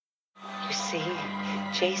You see,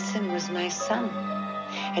 Jason was my son,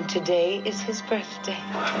 and today is his birthday.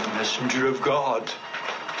 I'm a messenger of God.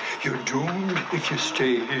 You're doomed if you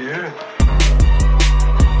stay here.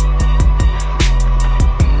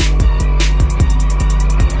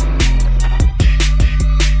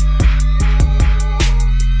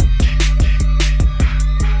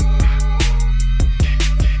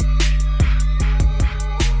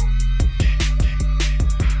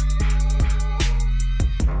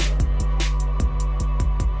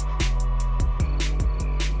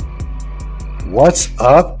 What's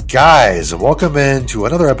up, guys? Welcome into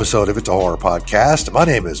another episode of It's a Horror Podcast. My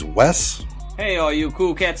name is Wes. Hey, all you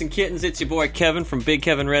cool cats and kittens, it's your boy Kevin from Big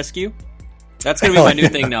Kevin Rescue. That's going to be my new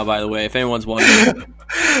thing now, by the way, if anyone's wondering.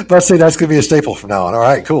 Let's say that's going to be a staple from now on. All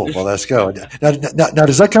right, cool. Well, let's go. Now,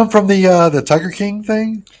 does that come from the Tiger King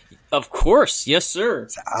thing? Of course. Yes, sir.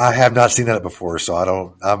 I have not seen that before, so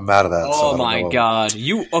I'm out of that. Oh, my God.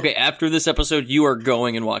 Okay, after this episode, you are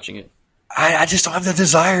going and watching it. I just don't have the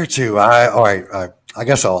desire to. I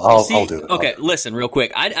guess I'll do it. Okay, listen, real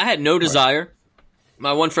quick. I had no desire.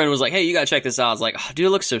 My one friend was like, "Hey, you gotta check this out." I was like, "Oh, dude, it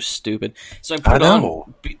looks so stupid." So I put it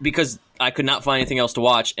on because I could not find anything else to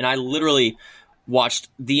watch, and I literally watched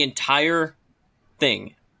the entire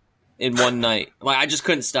thing in one night. Like, I just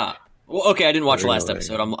couldn't stop. Well, okay, I didn't watch the last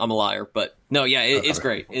episode. I'm a liar, but no, yeah, it's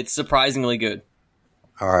great. It's surprisingly good.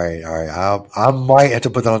 All right. I might have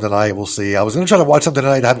to put that on tonight. We'll see. I was going to try to watch something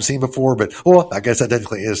tonight I haven't seen before, but I guess that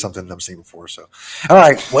definitely is something I've seen before. So, all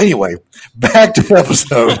right. Well, anyway, back to the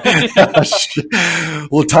episode.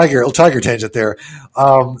 little tiger tangent there.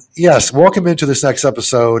 Yes, welcome into this next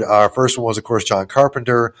episode. Our first one was, of course, John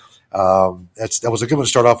Carpenter. That was a good one to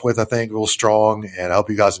start off with. I think real strong, and I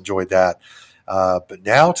hope you guys enjoyed that. But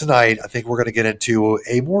now tonight, I think we're going to get into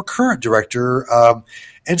a more current director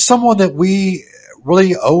and someone that we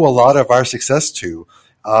really owe a lot of our success to.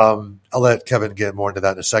 I'll let Kevin get more into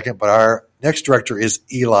that in a second, but our next director is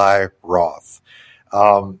Eli Roth.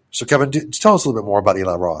 So Kevin, tell us a little bit more about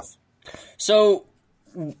Eli Roth. So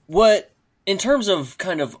in terms of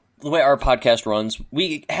kind of the way our podcast runs,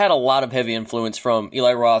 we had a lot of heavy influence from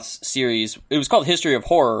Eli Roth's series. It was called History of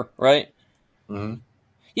Horror, right? Mm-hmm.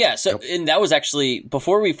 Yeah, so and that was actually,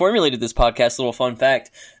 before we formulated this podcast, little fun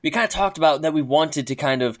fact, we kind of talked about that we wanted to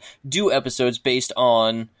kind of do episodes based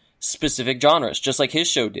on specific genres, just like his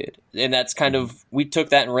show did. And that's kind of, we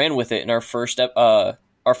took that and ran with it in our first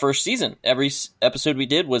season. Every episode we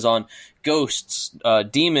did was on ghosts,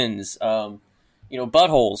 demons,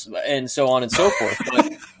 buttholes, and so on and so forth.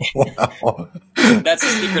 But Wow. That's a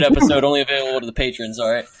secret episode, only available to the patrons, all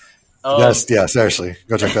right? Yeah, seriously.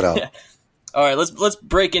 Go check that out. Yeah. All right, let's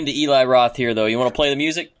break into Eli Roth here, though. You want to play the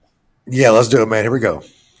music? Yeah, let's do it, man. Here we go.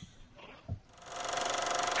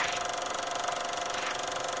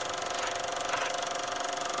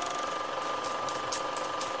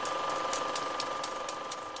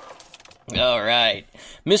 All right.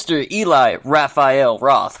 Mr. Eli Raphael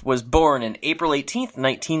Roth was born on April 18th,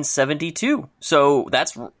 1972. So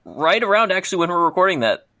that's right around, actually, when we're recording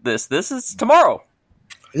this. This is tomorrow.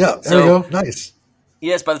 Yeah, there we go. Nice.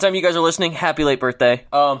 Yes, by the time you guys are listening, happy late birthday. He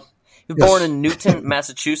was born in Newton,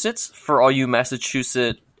 Massachusetts. For all you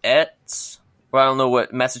Massachusetts, well, I don't know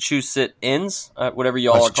what Massachusetts whatever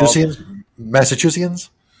y'all are called. Massachusetts?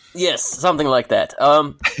 Yes, something like that.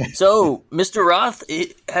 So, Mr. Roth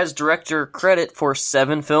has director credit for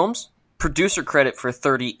 7 films, producer credit for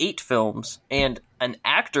 38 films, and an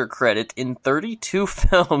actor credit in 32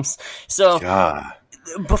 films. So, God.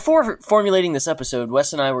 Before formulating this episode,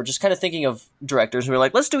 Wes and I were just kind of thinking of directors. We were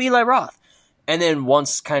like, let's do Eli Roth. And then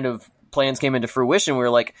once kind of plans came into fruition, we were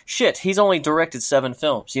like, shit, he's only directed 7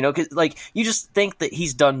 films. You know, 'cause, like, you just think that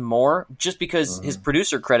he's done more just because his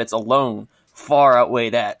producer credits alone far outweigh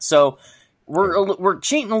that. So we're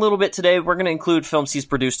cheating a little bit today. We're going to include films he's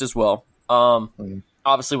produced as well.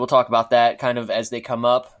 Obviously, we'll talk about that kind of as they come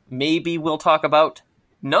up. Maybe we'll talk about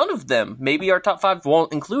none of them. Maybe our top 5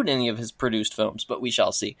 won't include any of his produced films, but we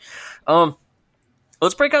shall see.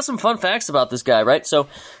 Let's break out some fun facts about this guy, right? So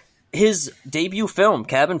his debut film,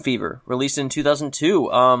 Cabin Fever, released in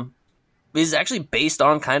 2002, is actually based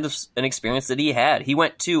on kind of an experience that he had. He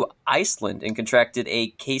went to Iceland and contracted a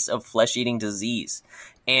case of flesh-eating disease.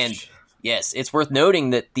 And yes, it's worth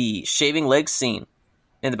noting that the shaving legs scene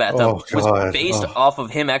in the bathtub was based off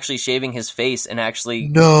of him actually shaving his face and actually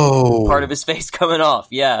part of his face coming off.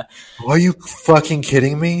 Yeah. Are you fucking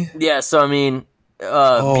kidding me? Yeah, so I mean,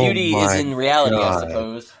 beauty is in reality, I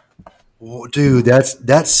suppose. Well, dude,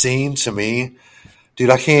 that scene to me,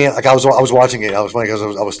 dude, I can't. Like I was watching it. I was funny because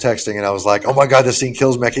I was texting and I was like, "Oh my god, this scene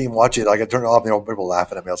kills me. I can't even watch it. I got to turn it off." People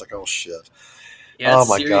laughing at me. I was like, "Oh shit." Yeah, Oh it's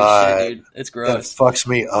my serious God. shit, dude. It's That gross. fucks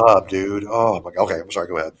me up, dude. Oh my God. Okay, I'm sorry.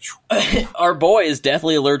 Go ahead. Our boy is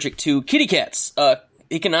deathly allergic to kitty cats.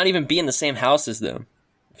 He cannot even be in the same house as them,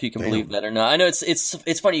 if you can believe that or not. I know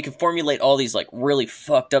it's funny. You can formulate all these like really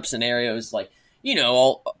fucked up scenarios. Like,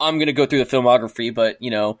 I'm going to go through the filmography, but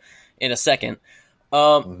in a second.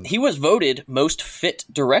 He was voted most fit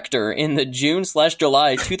director in the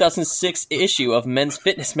June/July 2006 issue of Men's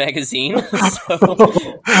Fitness magazine. So,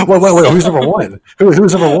 Wait. Who's number one?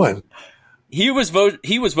 Who's number one? he was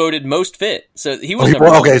voted most fit. So he was number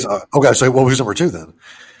one. Okay. So who's number two then?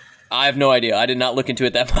 I have no idea. I did not look into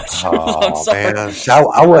it that much. I'm Oh sorry. man,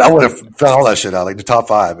 I would have found all that shit out, like the top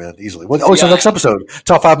five, man, easily. So next episode,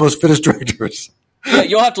 top five most fittest directors. Yeah,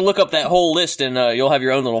 you'll have to look up that whole list, and you'll have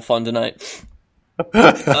your own little fun tonight.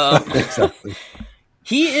 Exactly.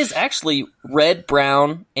 He is actually red,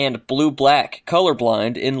 brown, and blue-black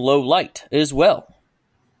colorblind in low light as well.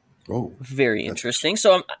 Oh, Very interesting.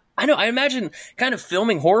 So I imagine kind of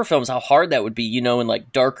filming horror films, how hard that would be, in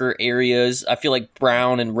like darker areas. I feel like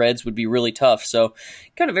brown and reds would be really tough. So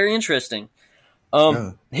kind of very interesting.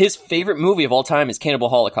 His favorite movie of all time is Cannibal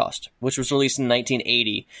Holocaust, which was released in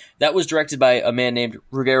 1980. That was directed by a man named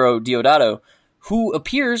Ruggero Deodato, who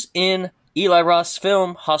appears in Eli Roth's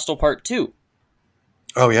film Hostel Part 2.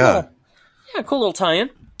 Oh yeah. Yeah, cool little tie-in.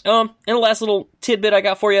 And the last little tidbit I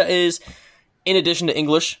got for you is, in addition to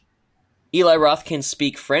English, Eli Roth can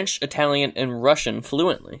speak French, Italian, and Russian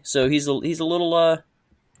fluently. So he's a little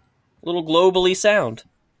globally sound.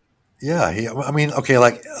 Yeah. Okay,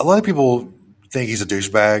 like a lot of people think he's a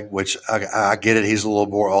douchebag, which I get it. He's a little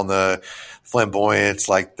more on the flamboyance,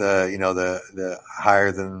 like the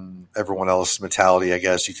higher than everyone else mentality. I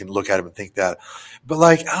guess you can look at him and think that, but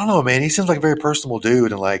like I don't know, man. He seems like a very personable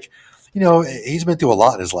dude, and like he's been through a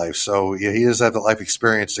lot in his life, so yeah, he does have the life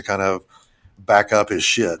experience to kind of back up his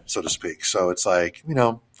shit, so to speak. So it's like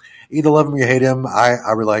either love him or you hate him. I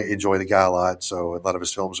really enjoy the guy a lot. So a lot of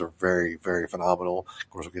his films are very, very phenomenal. Of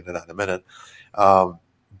course, we'll get into that in a minute.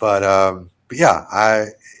 But yeah, I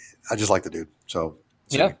just like the dude. So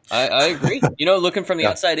yeah, I agree. Looking from the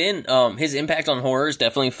outside in, his impact on horror is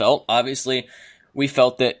definitely felt. Obviously, we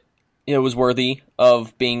felt that it was worthy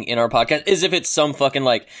of being in our podcast, as if it's some fucking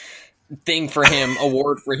like thing for him,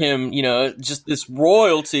 award for him. Just this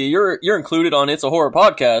royalty. You're included on It's a Horror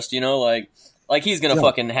Podcast. Like he's gonna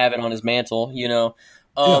fucking have it on his mantle. He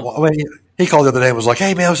called the other day and was like,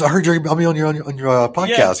 "Hey man, I heard I'll be on your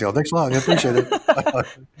podcast. Yeah. Thanks a lot. I appreciate it.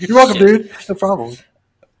 You're welcome, dude. No problem."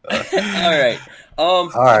 All right.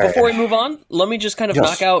 Before we move on, let me just kind of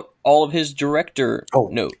knock out all of his director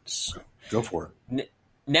notes. Go for it.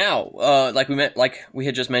 Now, like we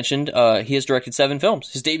had just mentioned, he has directed 7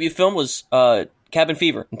 films. His debut film was Cabin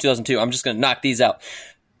Fever in 2002. I'm just going to knock these out.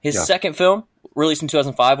 His second film, released in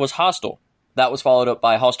 2005, was Hostel. That was followed up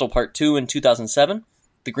by Hostel Part 2 in 2007,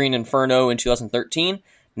 The Green Inferno in 2013,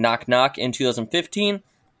 Knock Knock in 2015,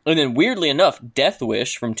 and then weirdly enough, Death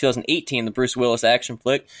Wish from 2018, the Bruce Willis action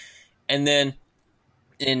flick, and then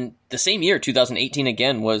in the same year, 2018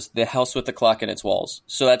 again, was The House with the Clock in Its Walls.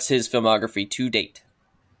 So that's his filmography to date.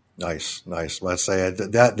 Nice. Let's say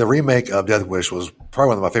that the remake of Death Wish was probably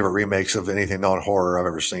one of my favorite remakes of anything non-horror I've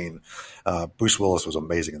ever seen. Bruce Willis was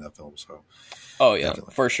amazing in that film. So, oh yeah,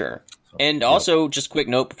 definitely. For sure. So, and also, just quick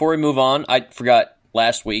note before we move on, I forgot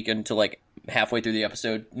last week until like halfway through the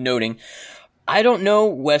episode, noting I don't know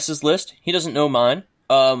Wes's list. He doesn't know mine.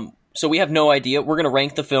 So we have no idea. We're gonna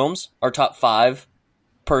rank the films, our top 5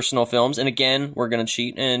 personal films, and again, we're gonna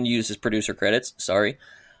cheat and use his producer credits. Sorry.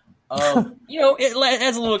 It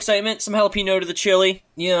adds a little excitement, some jalapeno to the chili,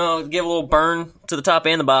 give a little burn to the top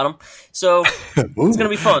and the bottom. So it's going to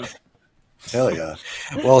be fun. Hell yeah.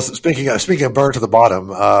 Well, speaking of burn to the bottom,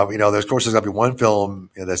 there's got to be one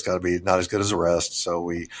film that's got to be not as good as the rest. So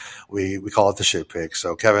we call it the shit pick.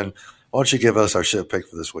 So Kevin, why don't you give us our shit pick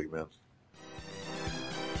for this week, man?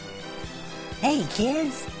 Hey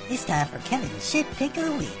kids, it's time for Kevin's shit pick of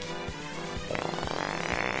the week.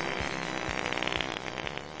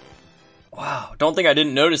 Wow, don't think I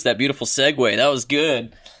didn't notice that beautiful segue. That was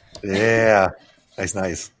good. Yeah,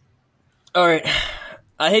 nice. All right,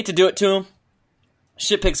 I hate to do it to him.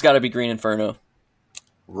 Shit pick's got to be Green Inferno.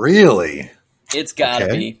 Really? It's got to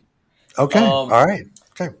be. Okay, all right.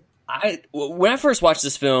 Okay. When I first watched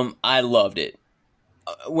this film, I loved it.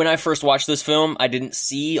 When I first watched this film, I didn't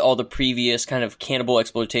see all the previous kind of cannibal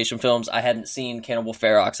exploitation films. I hadn't seen Cannibal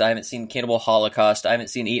Ferox. I haven't seen Cannibal Holocaust. I haven't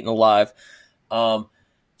seen Eaten Alive.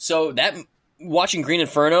 So that watching Green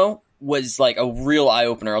Inferno was like a real eye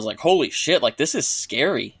opener. I was like, "Holy shit! Like this is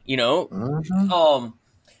scary," Mm-hmm.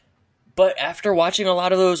 But after watching a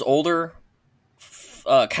lot of those older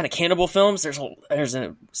of kind of cannibal films, there's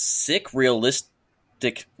a sick,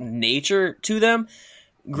 realistic nature to them.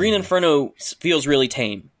 Green Inferno feels really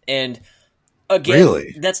tame, and again,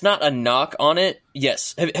 Really? that's not a knock on it.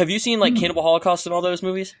 Yes, have you seen like Cannibal Holocaust and all those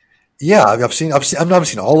movies? Yeah, I've not seen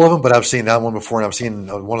all of them, but I've seen that one before, and I've seen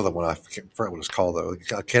one of them. I forget what it's called though.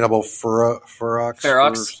 Cannibal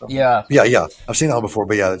Ferox. Yeah. Yeah. I've seen that one before,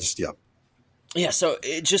 but yeah. Yeah, so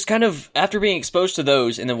it just kind of, after being exposed to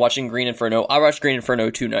those and then watching Green Inferno, I watched Green Inferno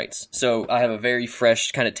 2 nights, so I have a very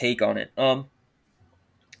fresh kind of take on it.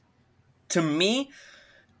 To me,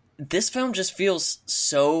 this film just feels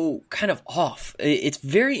so kind of off. It's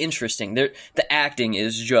very interesting. The acting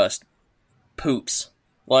is just poops.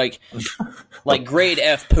 Like grade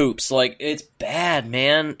F poops. Like, it's bad,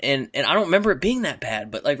 man. And I don't remember it being that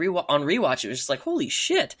bad, but like on rewatch, it was just like, holy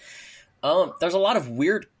shit. There's a lot of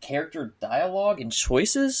weird character dialogue and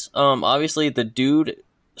choices. Obviously, the dude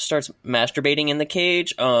starts masturbating in the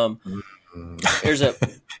cage.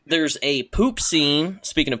 There's a poop scene,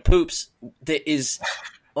 speaking of poops, that is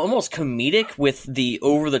almost comedic with the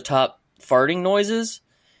over-the-top farting noises.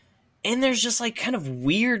 And there's just like kind of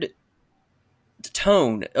weird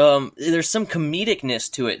tone. There's some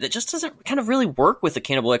comedicness to it that just doesn't kind of really work with a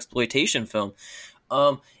cannibal exploitation film.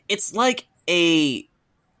 It's like a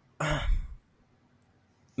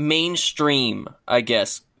mainstream, I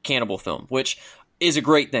guess, cannibal film, which is a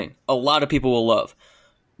great thing. A lot of people will love.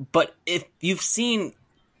 But if you've seen,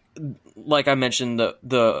 like I mentioned,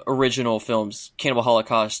 the original films, Cannibal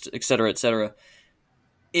Holocaust, etc.,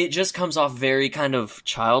 it just comes off very kind of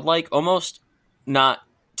childlike, almost not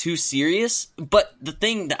too serious. But the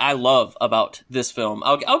thing that I love about this film,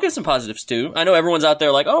 I'll give some positives too. I know everyone's out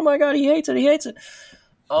there like, oh my god, he hates it.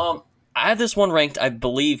 I have this one ranked, I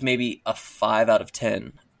believe, maybe a 5 out of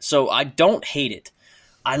 10. So I don't hate it.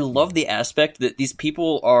 I love the aspect that these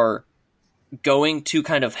people are going to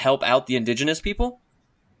kind of help out the indigenous people.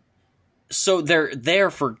 So they're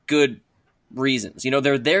there for good reasons. You know,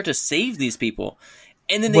 they're there to save these people.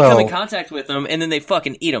 And then they come in contact with them, and then they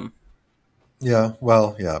fucking eat them. Yeah,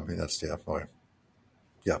 well, yeah, I mean, that's, yeah, okay.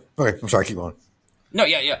 Yeah, okay, I'm sorry, keep going. No,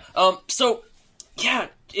 yeah. So, yeah,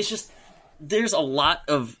 it's just, there's a lot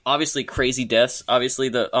of obviously crazy deaths. Obviously,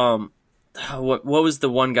 the what was the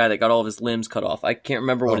one guy that got all of his limbs cut off? I can't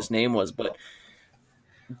remember what his name was, but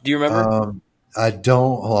do you remember? I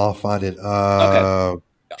don't. I'll find it. Okay.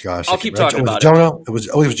 Gosh, I'll keep talking about it. Jonah. It was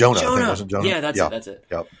Jonah. I think it wasn't Jonah. Yeah, that's it.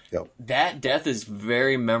 Yep. That death is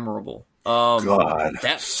very memorable. God,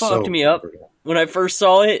 that fucked me up. When I first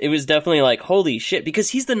saw it, it was definitely like, holy shit, because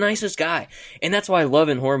he's the nicest guy. And that's why I love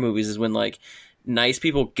in horror movies is when like nice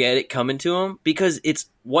people get it coming to them, because it's,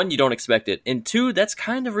 one, you don't expect it, and two, that's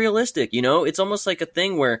kind of realistic, you know? It's almost like a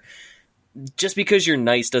thing where just because you're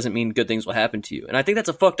nice doesn't mean good things will happen to you. And I think that's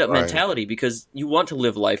a fucked up mentality, because you want to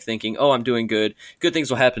live life thinking, oh, I'm doing good things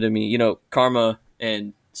will happen to me, you know, karma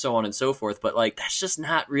and so on and so forth. But like, that's just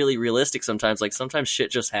not really realistic sometimes. Like, sometimes shit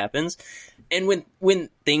just happens. And when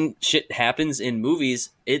shit happens in movies,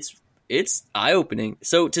 it's eye-opening.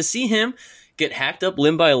 So to see him get hacked up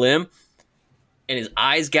limb by limb, and his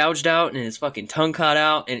eyes gouged out, and his fucking tongue cut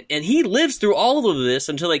out, and he lives through all of this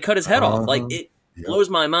until they cut his head off. Like, it blows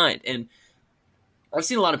my mind. And I've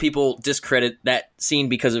seen a lot of people discredit that scene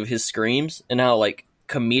because of his screams and how like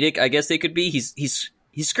comedic I guess they could be. He's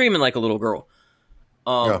screaming like a little girl.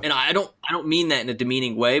 And I don't mean that in a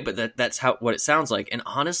demeaning way, but that's what it sounds like. And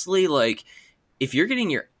honestly, like, if you're getting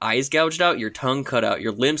your eyes gouged out, your tongue cut out,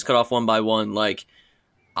 your limbs cut off one by one, like,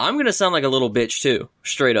 I'm going to sound like a little bitch too,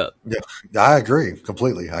 straight up. Yeah, I agree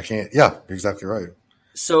completely. I can't. Yeah, you're exactly right.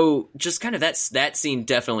 So just kind of that scene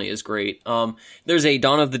definitely is great. There's a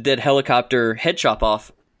Dawn of the Dead helicopter head chop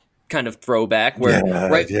off kind of throwback where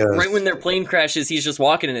right when their plane crashes, he's just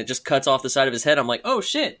walking and it just cuts off the side of his head. I'm like, oh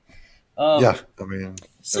shit. I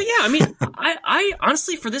mean, I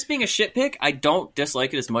honestly, for this being a shit pick, I don't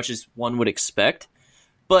dislike it as much as one would expect.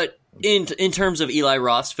 But in terms of Eli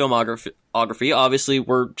Roth's filmography, obviously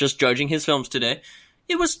we're just judging his films today.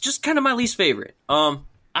 It was just kind of my least favorite.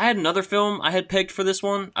 I had another film I had pegged for this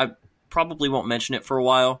one. I probably won't mention it for a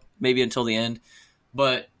while, maybe until the end.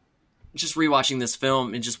 But just rewatching this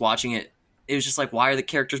film and just watching it, it was just like, why are the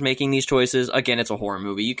characters making these choices? Again, it's a horror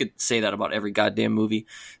movie. You could say that about every goddamn movie.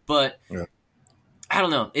 But I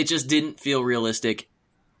don't know. It just didn't feel realistic.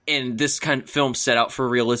 And this kind of film set out for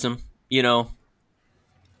realism, you know?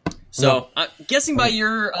 So, I'm guessing by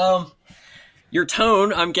your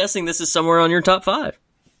tone, I'm guessing this is somewhere on your top 5.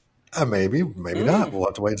 Maybe not. We'll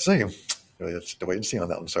have to wait and see. Let's wait and see on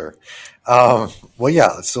that one, sir. Well,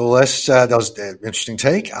 yeah. So that was an interesting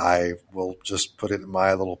take. I will just put it in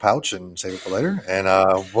my little pouch and save it for later, and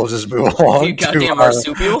we'll just move along. You goddamn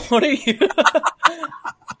marsupial! What are you?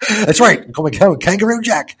 That's right. Call me Kangaroo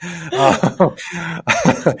Jack. All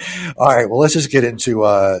right. Well, let's just get into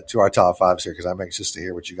to our top fives here because I'm anxious to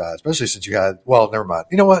hear what you guys, especially since you had. Well, never mind.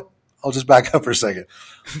 You know what? I'll just back up for a second.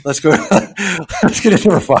 Let's go. Let's get into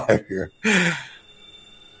number 5 here.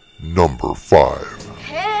 Number 5.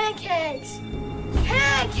 Pancakes!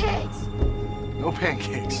 Pancakes! No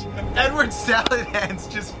pancakes. Edward Salad Hands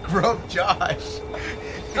just groped Josh.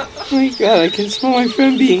 Oh my god, I can smell my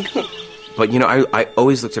friend being cooked. But, I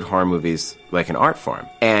always looked at horror movies like an art form.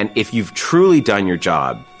 And if you've truly done your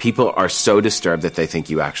job, people are so disturbed that they think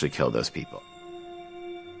you actually killed those people.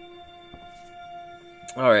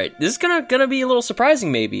 All right, this is gonna be a little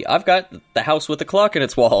surprising. Maybe I've got The House with the Clock in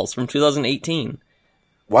Its Walls from 2018.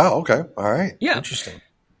 Wow. Okay. All right. Yeah. Interesting.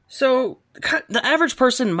 So the average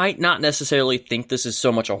person might not necessarily think this is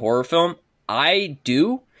so much a horror film. I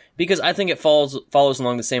do, because I think it follows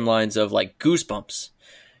along the same lines of like Goosebumps,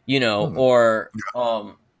 or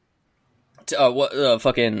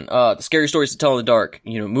the Scary Stories to Tell in the Dark,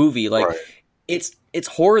 movie. Like Right. it's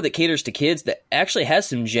horror that caters to kids that actually has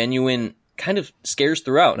some genuine kind of scares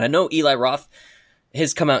throughout. And I know Eli Roth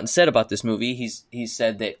has come out and said about this movie. He's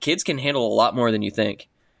said that kids can handle a lot more than you think.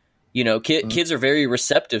 Kids are very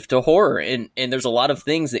receptive to horror, and there's a lot of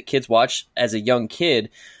things that kids watch as a young kid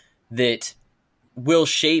that will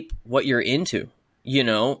shape what you're into.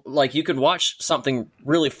 Like you could watch something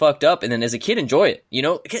really fucked up, and then as a kid enjoy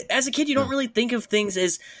it. As a kid, you don't really think of things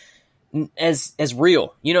as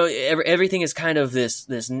real. Everything is kind of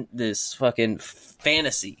this fucking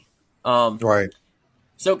fantasy. Right.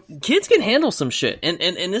 So kids can handle some shit, and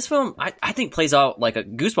this film I think plays out like a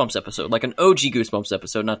Goosebumps episode, like an OG Goosebumps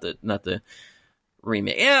episode, not the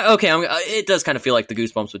remake. Yeah, okay, it does kind of feel like the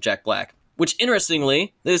Goosebumps with Jack Black, which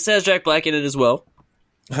interestingly, this has Jack Black in it as well.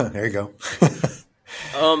 There you go.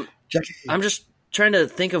 Jackie. I'm just trying to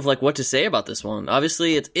think of like what to say about this one.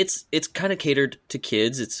 Obviously, it's kind of catered to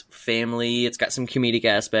kids. It's family. It's got some comedic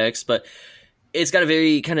aspects, but it's got a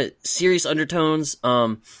very kind of serious undertones.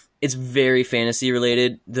 It's very fantasy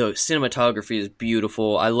related. The cinematography is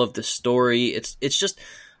beautiful. I love the story. It's just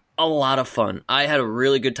a lot of fun. I had a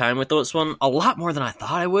really good time with this one. A lot more than I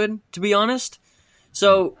thought I would, to be honest.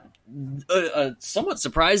 So, a somewhat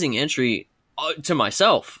surprising entry to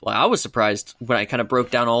myself. Like, I was surprised when I kind of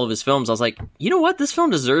broke down all of his films. I was like, you know what? This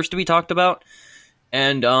film deserves to be talked about.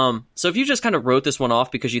 And so if you just kind of wrote this one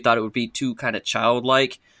off because you thought it would be too kind of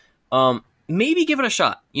childlike, maybe give it a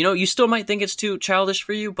shot. You still might think it's too childish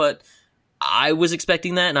for you, but I was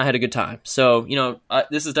expecting that and I had a good time. So,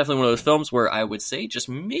 this is definitely one of those films where I would say just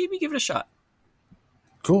maybe give it a shot.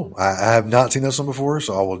 Cool. I have not seen this one before,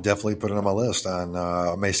 so I will definitely put it on my list. And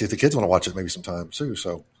I may see if the kids want to watch it maybe sometime too.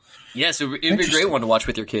 So, yes, it would be a great one to watch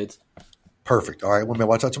with your kids. Perfect. All right, we may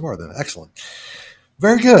watch that tomorrow then. Excellent.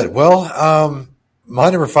 Very good. Well, my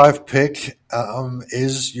number 5 pick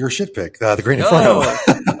is your shit pick, The Green Inferno.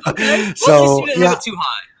 Okay. So you didn't have it too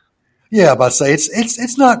high. Yeah, but say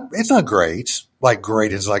it's not great. Like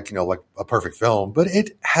great is like like a perfect film, but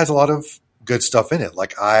it has a lot of good stuff in it.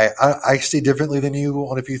 Like I see differently than you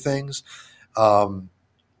on a few things.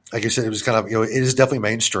 Like you said, it was kind of it is definitely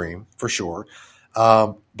mainstream for sure.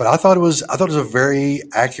 But I thought it was a very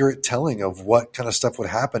accurate telling of what kind of stuff would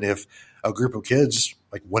happen if a group of kids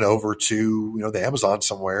like went over to the Amazon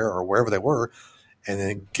somewhere or wherever they were, and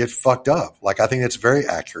then get fucked up. Like I think that's very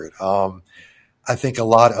accurate. I think a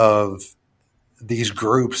lot of these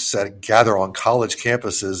groups that gather on college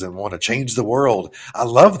campuses and want to change the world, I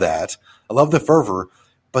love that. I love the fervor,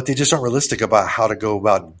 but they just aren't realistic about how to go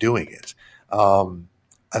about doing it.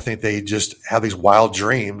 I think they just have these wild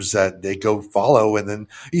dreams that they go follow, and then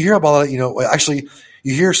you hear about it. Actually,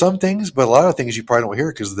 you hear some things, but a lot of things you probably don't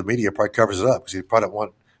hear because the media probably covers it up because you probably don't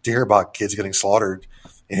want to hear about kids getting slaughtered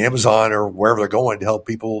in Amazon or wherever they're going to help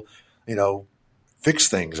people, fix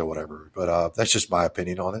things or whatever. But that's just my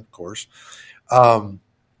opinion on it, of course.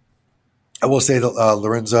 I will say that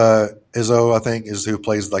Lorenza Izzo, I think, is who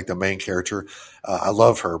plays like the main character. I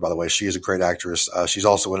love her, by the way. She is a great actress. She's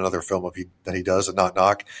also in another film that he does, A Knock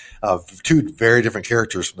Knock. 2 very different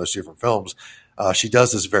characters from those 2 different films. She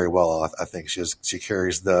does this very well. I think she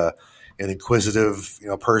carries an inquisitive,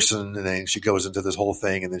 person, and then she goes into this whole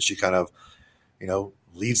thing, and then she kind of,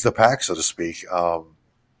 leads the pack, so to speak.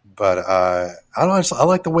 But I don't know. I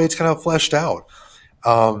like the way it's kind of fleshed out.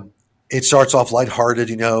 It starts off lighthearted,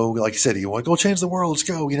 like you said, you want to go change the world. Let's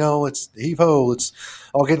go, it's heave ho. Let's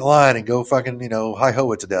all get in line and go fucking, hi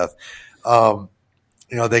ho it to death.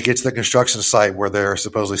 they get to the construction site where they're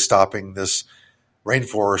supposedly stopping this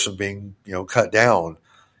rainforest from being, cut down.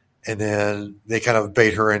 And then they kind of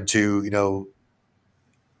bait her into,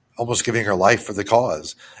 almost giving her life for the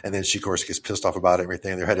cause. And then she, of course, gets pissed off about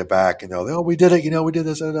everything. They're headed back and they're, we did it, we did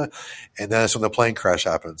this. And then that's when the plane crash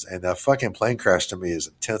happens. And that fucking plane crash to me is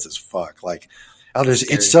intense as fuck. Like, I don't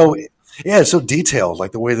know, it's so detailed.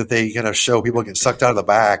 Like the way that they kind of show people getting sucked out of the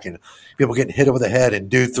back and people getting hit over the head and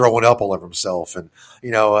dude throwing up all over himself. And,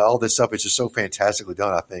 all this stuff is just so fantastically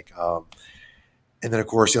done, I think. And then, of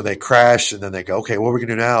course, they crash and then they go, okay, what are we going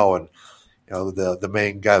to do now? And, the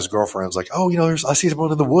main guy's girlfriend's like, oh, I see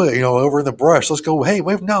someone in the wood, over in the brush. Let's go. Hey,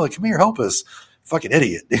 wave now. Come here, help us. Fucking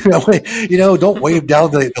idiot. Don't wave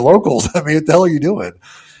down the locals. I mean, what the hell are you doing?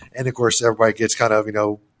 And of course, everybody gets kind of,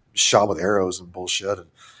 shot with arrows and bullshit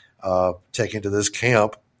and taken to this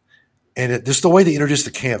camp. And just the way they introduce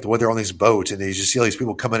the camp, the way they're on these boats and you just see all these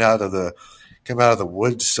people coming out of the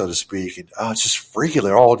woods, so to speak. And it's just freaky.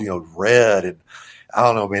 They're all, red and, I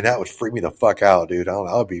don't know, man. That would freak me the fuck out, dude. I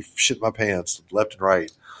would be shitting my pants left and right.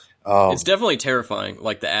 It's definitely terrifying,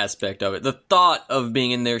 like the aspect of it. The thought of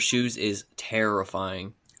being in their shoes is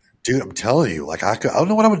terrifying. Dude, I'm telling you, like I don't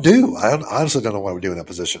know what I would do. I honestly don't know what I would do in that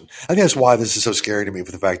position. I think that's why this is so scary to me,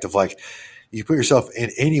 for the fact of like, you put yourself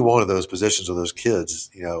in any one of those positions of those kids,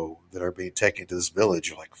 that are being taken to this village.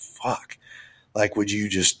 You're like, fuck. Like, would you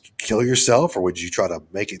just kill yourself, or would you try to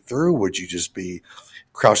make it through? Would you just be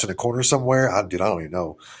crouched in a corner somewhere? I don't even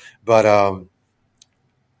know. But I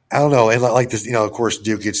don't know. And like this, of course,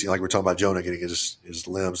 Duke gets, like we're talking about Jonah getting his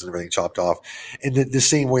limbs and everything chopped off. And the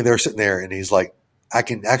scene where they're sitting there and he's like, I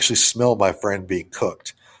can actually smell my friend being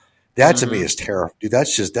cooked. That to me is terrible. Dude,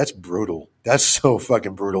 that's brutal. That's so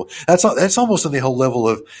fucking brutal. That's almost on the whole level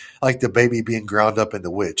of like the baby being ground up in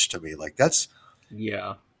The Witch to me. Like that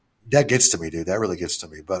gets to me, dude. That really gets to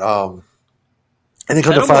me. But, and then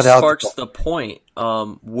come to find out, sparks the point.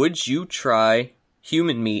 Would you try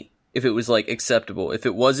human meat if it was like acceptable? If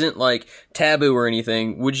it wasn't like taboo or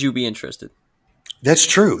anything, would you be interested? That's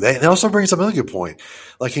true. That also brings up another good point.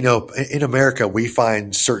 Like, in America, we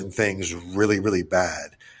find certain things really, really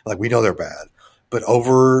bad. Like, we know they're bad. But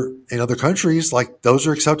over in other countries, like, those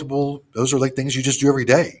are acceptable. Those are like things you just do every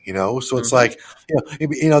day, So it's like,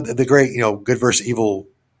 the great, good versus evil,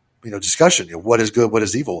 discussion, what is good, what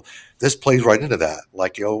is evil. This plays right into that.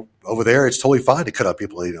 Like, over there, it's totally fine to cut up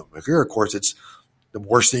people and eat them. Here, of course, it's the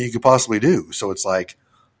worst thing you could possibly do. So it's like,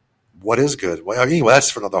 what is good? Well, anyway, that's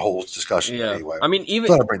for another whole discussion. Yeah. Anyway, I mean,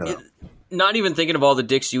 not even thinking of all the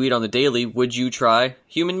dicks you eat on the daily, would you try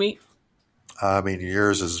human meat? I mean,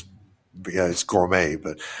 yours is, it's gourmet,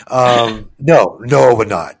 but no, I would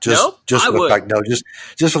not. Just for the fact,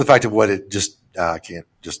 just for the fact of what it just, I can't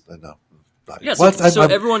just no. Yeah, so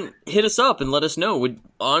everyone hit us up and let us know.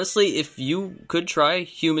 Honestly, if you could try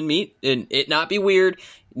human meat and it not be weird,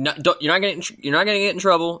 you're not going to get in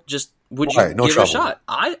trouble. Just would you give it a shot?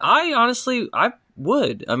 I honestly, I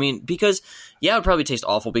would. I mean, because it would probably taste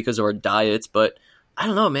awful because of our diets, but I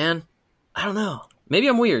don't know, man. I don't know. Maybe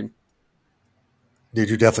I'm weird. Dude,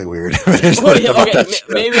 you're definitely weird.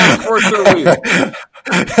 Maybe I'm for sure weird.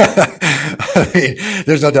 I mean,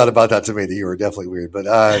 there's no doubt about that to me that you were definitely weird, but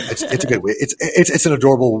it's a good weird. It's an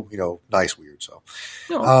adorable, nice weird. So,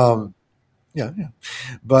 yeah.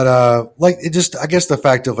 But like it just, I guess the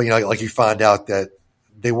fact of like you find out that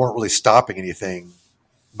they weren't really stopping anything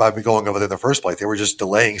by going over there in the first place. They were just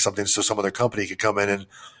delaying something so some other company could come in and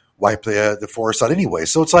wipe the forest out anyway.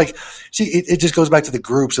 So it's like, see, it just goes back to the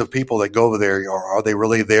groups of people that go over there. Are they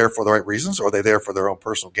really there for the right reasons, or are they there for their own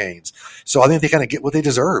personal gains? So I think they kind of get what they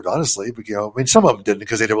deserved, honestly. But, I mean, some of them didn't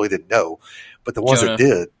because they really didn't know, but the ones that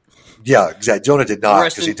did, yeah, exactly. Jonah did not.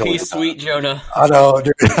 Rest in peace, sweet Jonah. I know.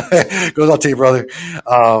 Goes out to you, brother.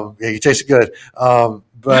 Yeah, you tasted good.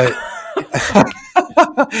 But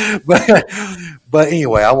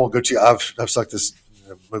anyway, I won't go to you. I've sucked this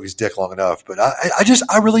movie's dick long enough, but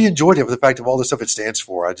I really enjoyed it for the fact of all the stuff it stands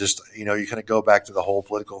for. I just, you kind of go back to the whole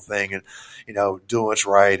political thing and, doing what's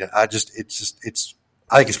right. And I think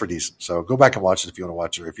it's pretty decent. So go back and watch it if you want to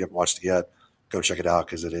watch it, or if you haven't watched it yet, go check it out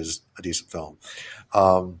because it is a decent film.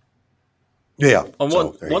 Yeah.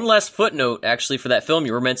 One last footnote, actually, for that film,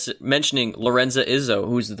 you were mentioning Lorenza Izzo,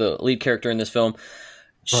 who's the lead character in this film.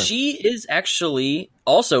 Right. She is actually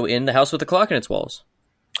also in The House with the Clock in Its Walls.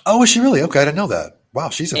 Oh, is she really? Okay, I didn't know that. Wow,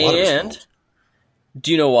 she's in a lot of his films.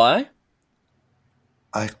 Do you know why?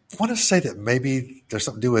 I want to say that maybe there's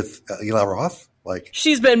something to do with Eli Roth. Like,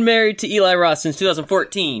 she's been married to Eli Roth since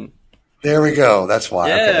 2014. There we go. That's why.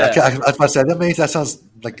 Yeah. Okay. That's what I said. That sounds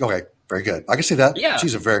like, okay, very good. I can see that. Yeah.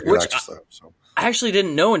 She's a very good actress, though. So. I actually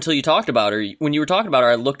didn't know until you talked about her. When you were talking about her,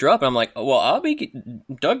 I looked her up, and I'm like, well, I'll be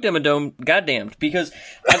Doug Dimmadome goddamned, because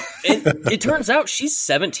it turns out she's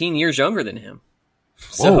 17 years younger than him.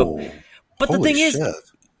 So, Whoa. but the Holy thing is, shit.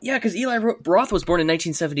 yeah, because Eli Roth was born in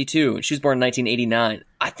 1972, and she was born in 1989.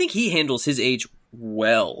 I think he handles his age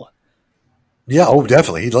well. Yeah, oh,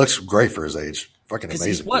 definitely. He looks great for his age. Fucking amazing.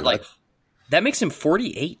 He's what, dude. like, that makes him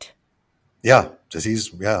 48? Yeah, because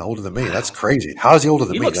he's older than me. That's crazy. How is he older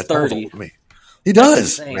than He me? looks That's 30. older than me. He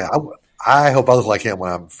does. insane. Yeah, I hope I look like him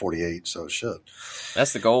when I'm 48. So shit.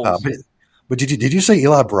 That's the goal. But did you say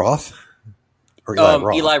Eli Broth or Eli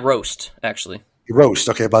Roth? Eli Roast, actually. Roast.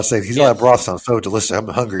 Okay, about to say Eli Broth sounds so delicious. I'm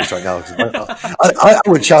hungry right now. I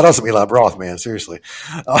would shout out some Eli Broth, man. Seriously.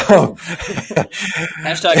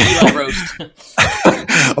 Hashtag Eli Roast.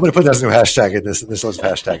 I'm going to put that as a new hashtag in this list of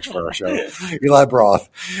hashtags for our show. Eli Broth.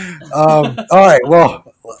 All right.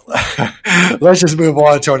 Well, let's just move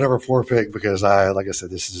on to our number 4 pick, because like I said,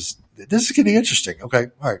 this is getting interesting. Okay.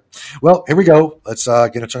 All right. Well, here we go. Let's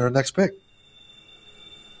get into our next pick.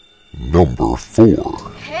 Number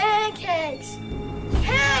 4. Pancakes!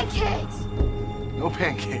 Pancakes! No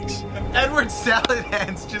pancakes. Edward Salad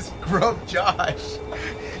Hands just groped Josh.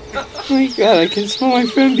 Oh my god, I can smell my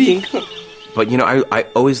friend being cooked. But, I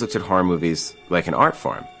always looked at horror movies like an art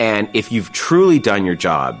form. And if you've truly done your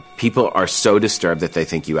job, people are so disturbed that they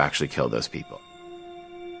think you actually killed those people.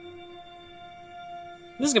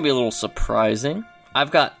 This is going to be a little surprising.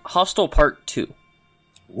 I've got Hostel Part 2.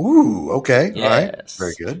 Ooh, okay. Yes. All right.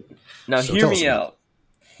 Very good. Now, So hear tell us me about out.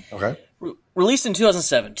 it. Okay. Released in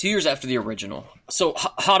 2007, 2 years after the original. So,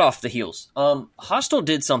 hot off the heels. Hostel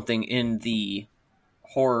did something in the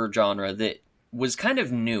horror genre that was kind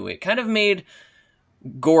of new. It kind of made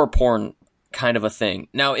gore porn kind of a thing.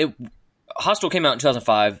 Now, Hostel came out in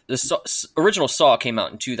 2005. The original Saw came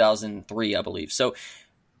out in 2003, I believe. So,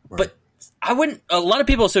 but a lot of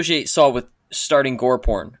people associate Saw with starting gore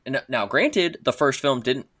porn. And now, granted, the first film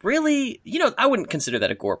didn't really, I wouldn't consider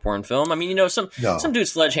that a gore porn film. I mean, some dude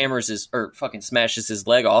sledgehammers or fucking smashes his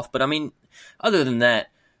leg off. But I mean, other than that,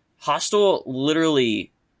 Hostel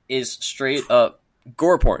literally is straight up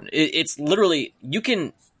gore porn. It's literally, you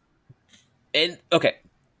can, and okay.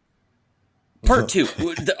 Part 2.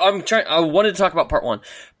 I wanted to talk about Part 1.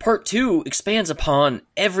 Part 2 expands upon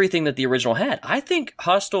everything that the original had. I think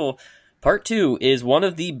Hostel Part 2 is one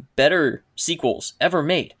of the better sequels ever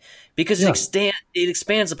made, because it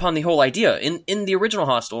expands upon the whole idea. In the original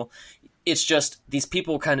Hostel, it's just these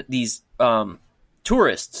people, these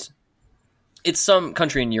tourists. It's some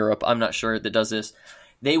country in Europe, I'm not sure, that does this.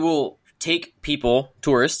 They will take people,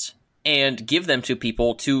 tourists, and give them to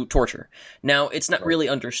people to torture. Now, it's not really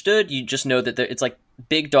understood. You just know that it's like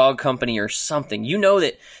Big Dog Company or something. You know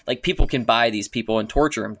that like people can buy these people and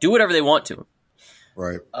torture them, do whatever they want to them.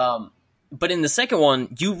 Right. But in the second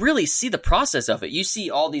one, you really see the process of it. You see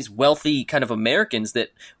all these wealthy kind of Americans that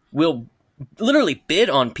will literally bid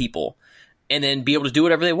on people and then be able to do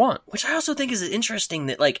whatever they want, which I also think is interesting.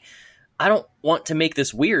 That, like, I don't want to make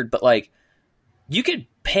this weird, but like, you could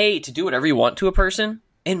pay to do whatever you want to a person,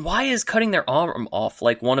 and why is cutting their arm off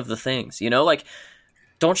like one of the things? Like,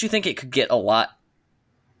 don't you think it could get a lot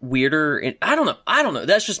weirder? And I don't know.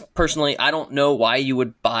 That's just personally, I don't know why you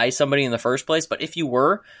would buy somebody in the first place, but if you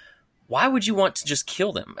were, why would you want to just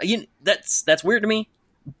kill them? That's weird to me.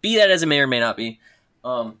 Be that as it may or may not be.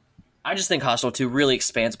 I just think Hostel 2 really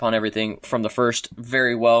expands upon everything from the first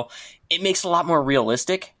very well. It makes it a lot more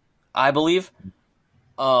realistic, I believe.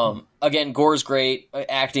 Again, gore's great.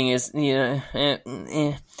 Acting is not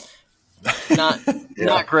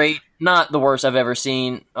great. Not the worst I've ever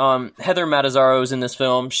seen. Heather Matarazzo's in this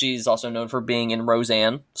film. She's also known for being in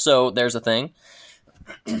Roseanne, so there's a thing.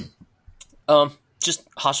 Just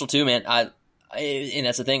Hostel 2, man. And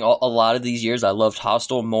that's the thing. A lot of these years, I loved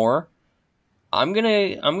Hostel more. I'm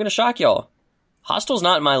gonna shock y'all. Hostel's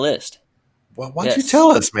not in my list. Well, why don't you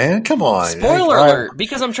tell us, man? Come on. Spoiler alert,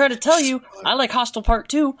 because I'm trying to tell you, I like Hostel Part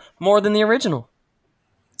 2 more than the original.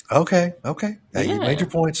 Okay. Hey, you made your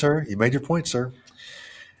point, sir.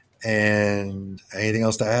 And anything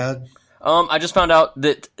else to add? I just found out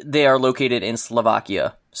that they are located in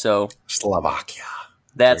Slovakia. So Slovakia.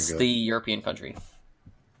 That's the European country.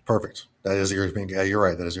 Perfect. That is a European. Yeah, you're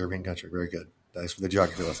right. That is a European country. Very good. Thanks for the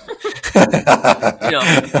geography lesson.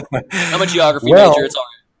 I'm a geography major. It's all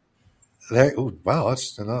right. Wow,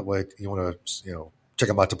 that's another way. You want to, check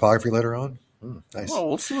out my topography later on? Nice. Well,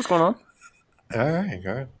 we'll see what's going on. All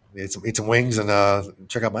right. Eat some wings and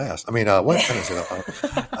check out my ass. I mean, what? I didn't say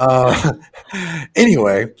that.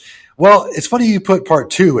 Anyway, well, it's funny you put Part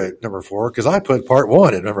 2 at number 4 because I put Part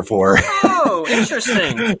 1 at number 4. Oh,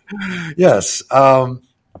 interesting. Yes.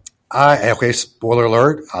 Okay, spoiler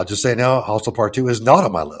alert. I'll just say now, Hostel Part 2 is not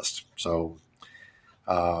on my list. So,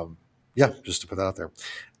 yeah, just to put that out there.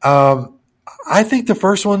 I think the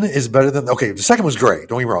first one is better than, okay, the second one's great.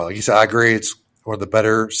 Don't get me wrong. Like you said, I agree. It's one of the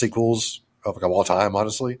better sequels of all time,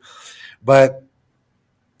 honestly. But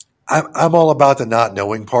I'm all about the not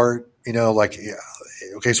knowing part, like,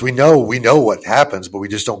 okay, so we know what happens, but we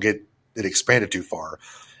just don't get it expanded too far.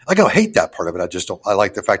 I don't hate that part of it. I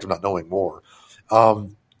like the fact of not knowing more.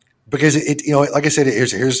 Because like I said,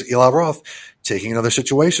 here's Eli Roth taking another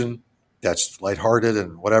situation that's lighthearted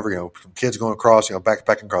and whatever, kids going across,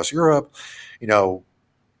 backpacking across Europe,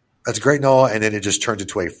 that's great and all. And then it just turns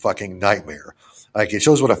into a fucking nightmare. Like, it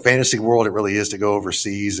shows what a fantasy world it really is to go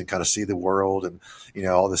overseas and kind of see the world and,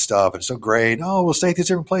 all this stuff. And it's so great. Oh, we'll stay at these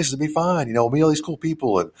different places and be fine. We'll meet all these cool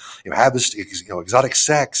people and, have this, exotic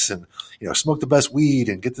sex and, smoke the best weed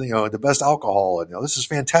and get the best alcohol. And, this is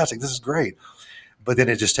fantastic. This is great. But then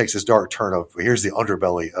it just takes this dark turn of, here's the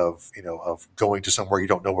underbelly of, of going to somewhere you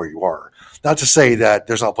don't know where you are. Not to say that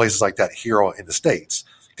there's not places like that here in the States,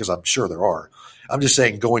 because I'm sure there are. I'm just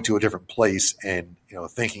saying going to a different place and,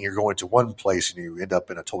 thinking you're going to one place and you end up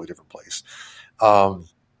in a totally different place. I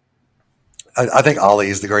think Ali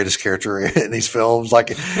is the greatest character in these films.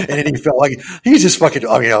 Like, and he felt like he's just fucking,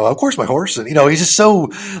 of course my horse. And, he's just so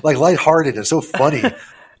like lighthearted and so funny.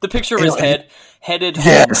 The picture of his headed.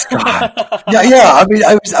 Yes. God. Yeah. I mean,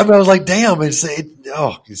 I was like, damn, it's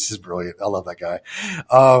just brilliant. I love that guy.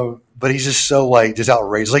 But he's just so like, just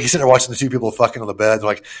outrageous. Like, he's sitting there watching the two people fucking on the bed.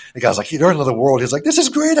 Like, the guy's like, they're in another world. He's like, this is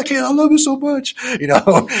great. I love it so much.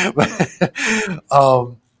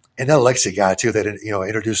 And that Alexei guy too, that,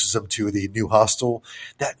 introduces him to the new hostel.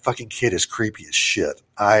 That fucking kid is creepy as shit.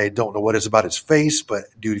 I don't know what it's about his face, but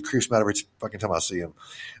dude, it creeps me out every fucking time I see him.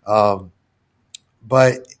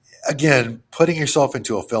 But again, putting yourself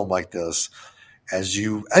into a film like this, as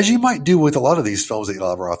you might do with a lot of these films that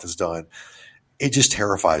Eli Roth has done, it just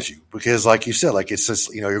terrifies you because, like you said, like it's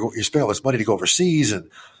just you're spending all this money to go overseas and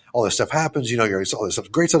all this stuff happens. All this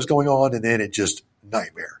stuff, great stuff's going on, and then it just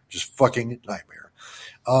nightmare, just fucking nightmare.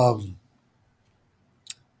 I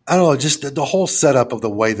don't know, just the whole setup of the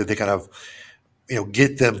way that they kind of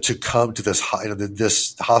get them to come to this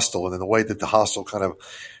this hostel, and then the way that the hostel kind of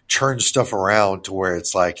turns stuff around to where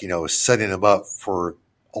it's like, setting them up for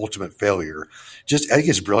ultimate failure. I think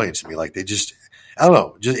it's brilliant to me. Like, they just, I don't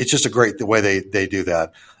know, it's just a great, the way they do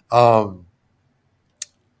that. I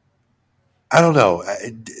don't know.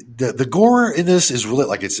 The gore in this is really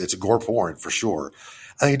like, it's a gore porn for sure.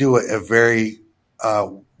 I think they do a very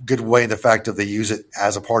good way in the fact that they use it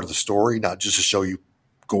as a part of the story, not just to show you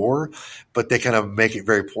gore, but they kind of make it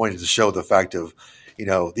very pointed to show the fact of,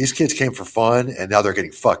 these kids came for fun and now they're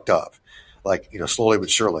getting fucked up, like, slowly but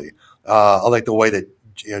surely. I like the way that,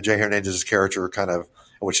 Jay Hernandez's character kind of,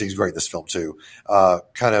 which he's great in this film too,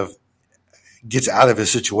 kind of gets out of his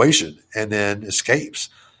situation and then escapes.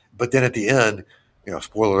 But then at the end,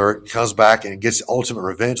 spoiler alert, comes back and gets ultimate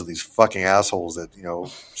revenge on these fucking assholes that,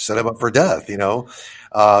 set him up for death,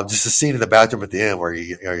 just a scene in the bathroom at the end where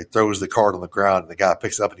he throws the card on the ground and the guy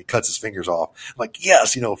picks it up and he cuts his fingers off. I'm like,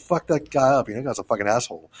 yes, fuck that guy up. That guy's a fucking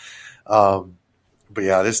asshole. But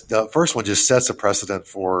yeah, the first one just sets a precedent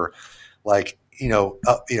for like,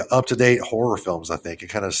 up to date horror films. I think it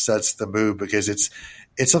kind of sets the mood because it's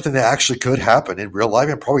something that actually could happen in real life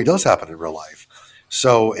and probably does happen in real life.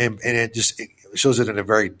 So, and it shows it in a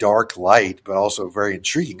very dark light, but also a very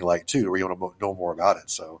intriguing light too, where you want to know more about it.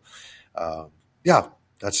 So, yeah,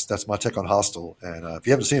 that's my take on Hostel. And if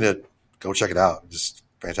you haven't seen it, go check it out. Just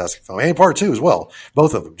fantastic film. And part 2 as well.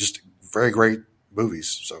 Both of them, just very great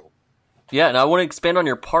movies. So, yeah, and I want to expand on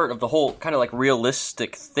your part of the whole kind of like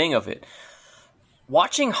realistic thing of it.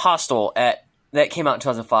 Watching Hostel that came out in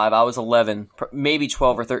 2005, I was 11, maybe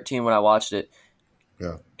 12 or 13 when I watched it.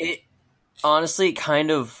 Yeah, it honestly kind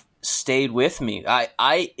of stayed with me.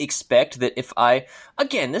 I expect that if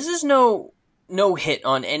again, this is no hit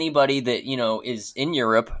on anybody that, is in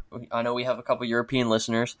Europe. I know we have a couple European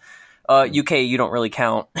listeners. UK, you don't really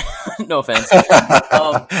count. No offense.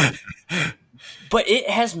 But it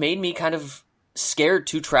has made me kind of scared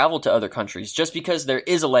to travel to other countries just because there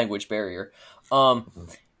is a language barrier.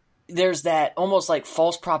 There's that almost like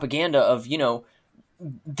false propaganda of,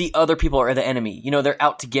 the other people are the enemy. They're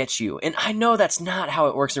out to get you. And I know that's not how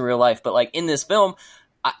it works in real life. But like in this film,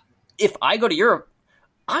 if I go to Europe,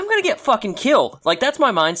 I'm going to get fucking killed. Like, that's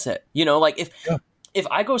my mindset. Like if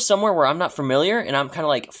I go somewhere where I'm not familiar and I'm kind of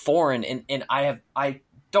like foreign and I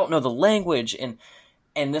don't know the language and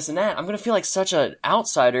this and that, I'm going to feel like such an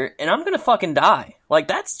outsider and I'm going to fucking die. Like,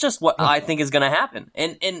 that's just what I think is going to happen.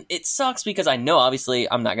 And it sucks because I know, obviously,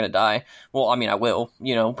 I'm not going to die. Well, I mean, I will,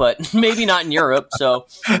 but maybe not in Europe. So,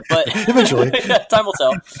 but eventually, time will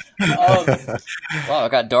tell. Wow,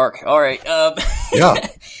 it got dark. All right. Yeah.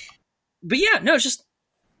 But yeah, no, it's just,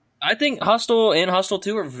 I think Hostel and Hostel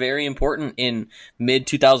 2 are very important in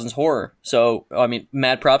mid-2000s horror. So, I mean,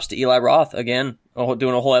 mad props to Eli Roth, again,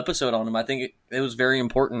 doing a whole episode on him. I think it was very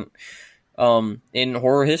important in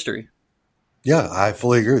horror history. Yeah, I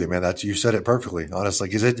fully agree with you, man. You said it perfectly,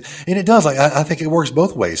 honestly. And it does. Like, I think it works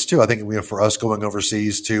both ways too. I think for us going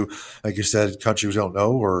overseas to, like you said, countries we don't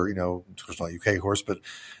know, or of course not UK, of course, but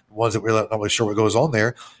ones that we're not really sure what goes on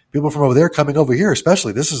there. People from over there coming over here,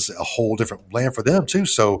 especially, this is a whole different land for them too.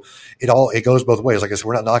 So it goes both ways. Like I said,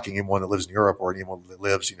 we're not knocking anyone that lives in Europe or anyone that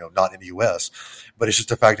lives, not in the US, but it's just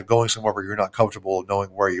the fact of going somewhere where you're not comfortable knowing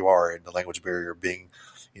where you are and the language barrier being,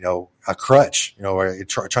 a crutch, or you're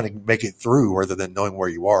trying to make it through rather than knowing where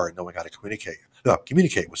you are and knowing how to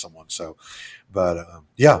communicate with someone. So, but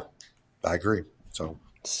yeah, I agree. So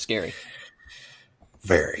scary.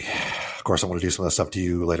 Very. Of course, I want to do some of that stuff to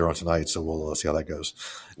you later on tonight, so we'll see how that goes.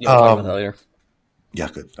 Yeah, we'll talk about that later. Yeah,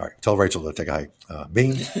 good. All right. Tell Rachel to take a hike.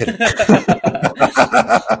 Bean, hit it.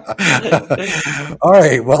 All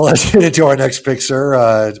right. Well, let's get into our next pick, sir.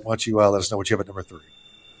 Why don't you let us know what you have at number 3?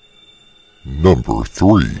 Number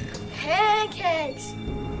 3. Pancakes!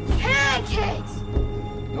 Pancakes!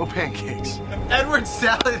 No pancakes. Edward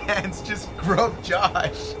Salad Hands just groped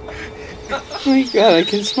Josh. Oh my god, I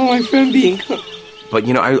can smell my friend being cooked. But,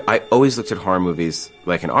 I always looked at horror movies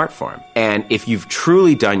like an art form. And if you've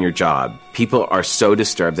truly done your job, people are so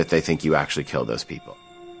disturbed that they think you actually killed those people.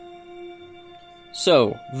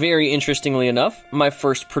 So, very interestingly enough, my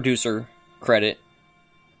first producer credit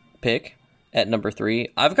pick at number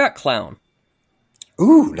 3, I've got Clown.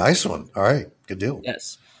 Ooh, nice one. All right, good deal.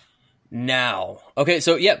 Yes. Now, okay,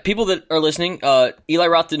 so yeah, people that are listening, Eli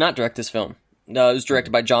Roth did not direct this film. It was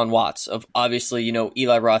directed by John Watts. Of obviously,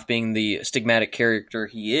 Eli Roth being the stigmatic character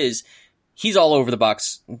he is, he's all over the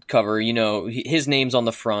box cover. His name's on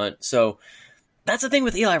the front. So that's the thing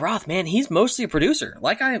with Eli Roth, man. He's mostly a producer.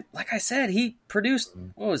 Like I said, he produced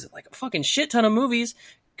like a fucking shit ton of movies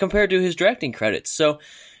compared to his directing credits. So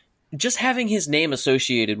just having his name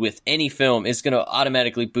associated with any film is going to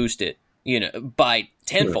automatically boost it, by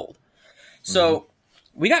tenfold. So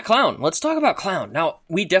we got Clown. Let's talk about Clown. Now,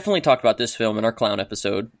 we definitely talked about this film in our Clown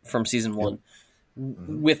episode from season 1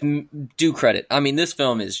 with due credit. I mean, this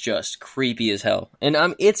film is just creepy as hell.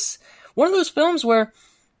 And it's one of those films where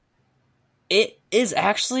it is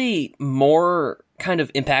actually more kind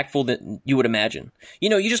of impactful than you would imagine. You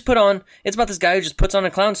just it's about this guy who just puts on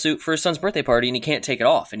a clown suit for his son's birthday party and he can't take it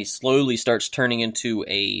off. And he slowly starts turning into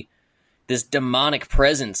this demonic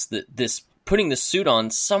presence that this putting the suit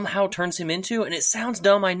on somehow turns him into. And it sounds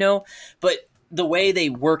dumb, I know, but the way they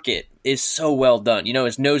work it is so well done.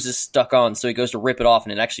 His nose is stuck on, so he goes to rip it off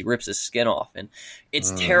and it actually rips his skin off. And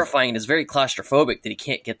it's terrifying and it's very claustrophobic that he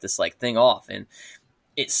can't get this thing off. And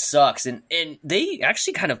it sucks. And they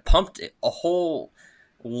actually kind of pumped a whole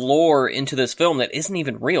lore into this film that isn't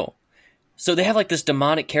even real. So they have this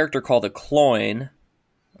demonic character called the Cloyne.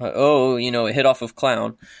 It hit off of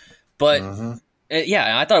Clown. But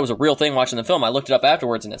yeah, I thought it was a real thing watching the film. I looked it up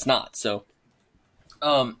afterwards and it's not. So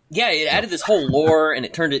it added this whole lore and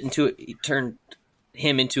it turned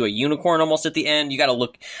him into a unicorn almost at the end. You got to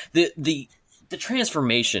look the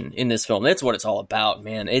transformation in this film. That's what it's all about,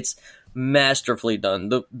 man. It's masterfully done.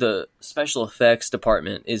 The special effects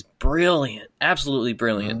department is brilliant, absolutely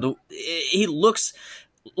brilliant. He looks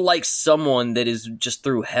like someone that is just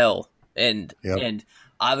through hell, and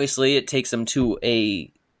obviously it takes him to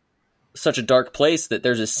such a dark place that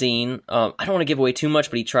there's a scene. I don't want to give away too much,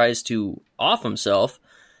 but he tries to off himself.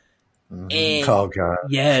 And oh god,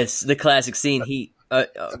 yes, the classic scene. He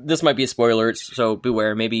this might be a spoiler, so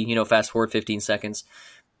beware. Maybe fast forward 15 seconds.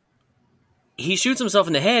 He shoots himself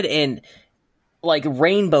in the head and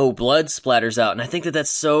rainbow blood splatters out. And I think that's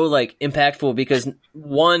so impactful because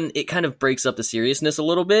 1, it kind of breaks up the seriousness a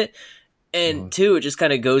little bit. And 2, it just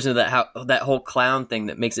kind of goes into that whole clown thing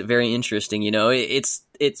that makes it very interesting.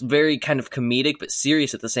 It's very kind of comedic, but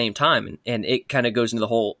serious at the same time. And it kind of goes into the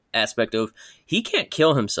whole aspect of he can't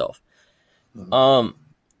kill himself. I'm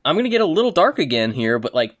going to get a little dark again here,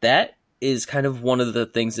 but that is kind of one of the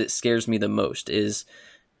things that scares me the most is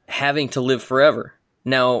having to live forever.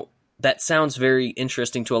 Now, that sounds very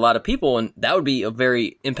interesting to a lot of people, and that would be a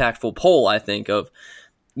very impactful poll, I think, of,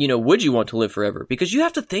 would you want to live forever? Because you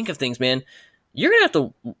have to think of things, man. You're going to have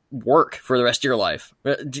to work for the rest of your life.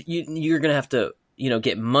 You're going to have to,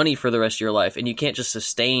 get money for the rest of your life, and you can't just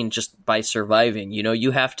sustain just by surviving.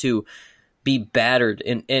 You have to be battered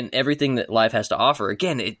in everything that life has to offer.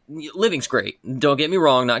 Again, living's great. Don't get me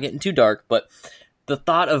wrong, not getting too dark, but the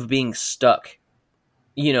thought of being stuck,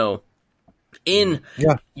 in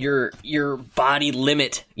your body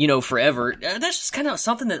limit, forever, that's just kind of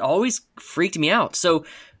something that always freaked me out. So,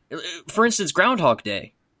 for instance, Groundhog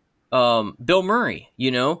Day, Bill Murray,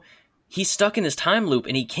 he's stuck in this time loop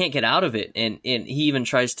and he can't get out of it. And he even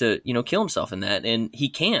tries to, kill himself in that, and he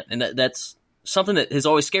can't. And that's something that has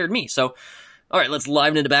always scared me. So, all right, let's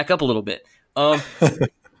liven it back up a little bit.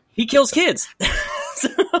 He kills kids.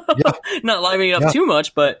 Not livening it up too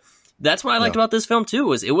much, but that's what I liked about this film too,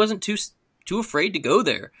 was it wasn't too afraid to go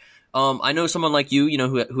there. I know someone like you,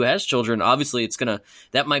 who has children. Obviously,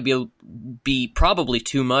 that might be probably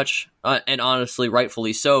too much, and honestly,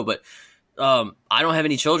 rightfully so. But I don't have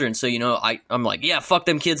any children, so I'm like, yeah, fuck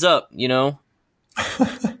them kids up, Yeah.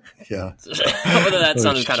 Whether that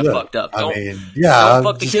sounded kind of fucked up. Don't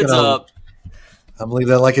fuck the kids up. I'm leaving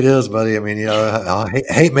that like it is, buddy. I mean,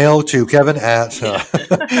 hate mail to Kevin at.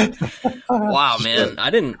 Wow, man, I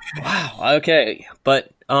didn't. Wow, okay,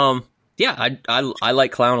 but yeah, I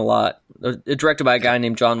like Clown a lot. Directed by a guy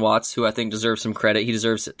named John Watts, who I think deserves some credit. He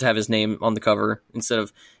deserves to have his name on the cover instead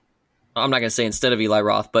of Eli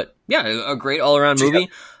Roth, but yeah, a great all around movie.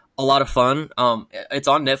 A lot of fun. It's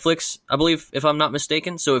on Netflix, I believe, if I'm not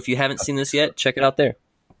mistaken. So if you haven't seen this yet, check it out there.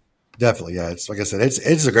 Definitely, yeah. It's like I said,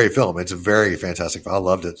 it's a great film. It's a very fantastic film. I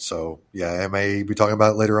loved it. So yeah, I may be talking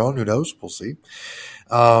about it later on. Who knows? We'll see.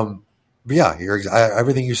 But yeah,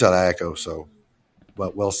 everything you said, I echo. So,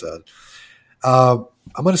 well said. I'm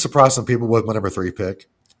going to surprise some people with my number 3 pick.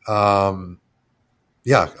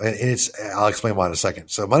 Yeah, and I'll explain why in a second.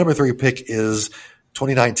 So my number 3 pick is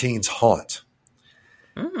 2019's Haunt.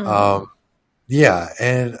 Yeah,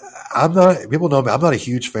 and people know me, I'm not a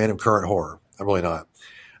huge fan of current horror. I'm really not.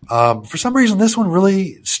 For some reason, this one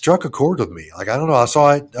really struck a chord with me. Like, I don't know, I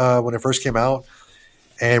saw it when it first came out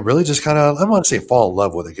and really just kind of, I don't want to say fall in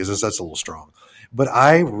love with it because that's a little strong, but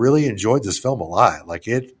I really enjoyed this film a lot. Like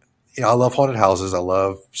I love haunted houses. I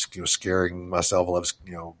love, scaring myself. I love,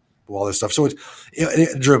 all this stuff. So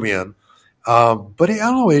it drew me in. But I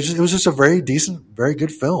don't know, it was just a very decent, very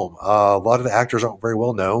good film. A lot of the actors aren't very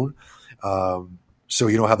well known. So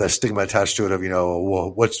you don't have that stigma attached to it of,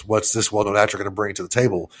 well, what's this well-known actor going to bring to the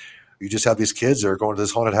table? You just have these kids that are going to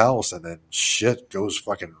this haunted house and then shit goes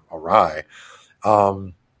fucking awry.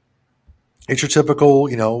 It's your typical,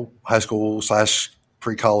 high school /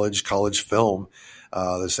 pre-college, college film.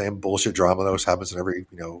 The same bullshit drama that happens in every,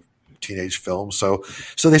 teenage film. So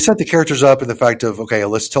they set the characters up in the fact of, okay,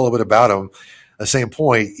 let's tell a bit about them. At the same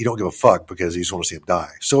point, you don't give a fuck because you just want to see them die.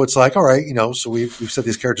 So it's like, all right, so we've set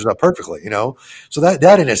these characters up perfectly, So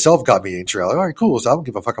that in itself got me intrigued. Like, all right, cool. So I don't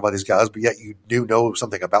give a fuck about these guys, but yet you do know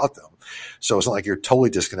something about them. So it's not like you're totally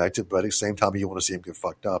disconnected, but at the same time, you want to see them get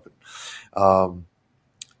fucked up.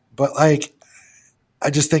 But like, I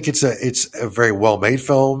just think it's a very well made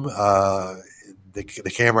film.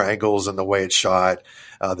 The camera angles and the way it's shot,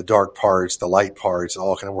 the dark parts, the light parts, it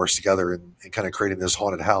all kind of works together and kind of creating this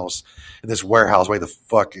haunted house and this warehouse way the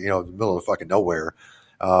fuck, in the middle of fucking nowhere.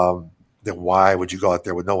 Then why would you go out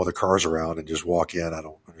there with no other cars around and just walk in? I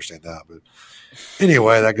don't understand that. But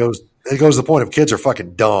anyway, it goes to the point of kids are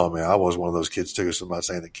fucking dumb. I was one of those kids too. So I'm not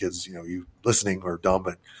saying that kids, you listening are dumb,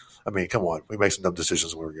 but I mean, come on, we make some dumb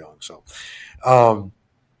decisions when we were young. So, I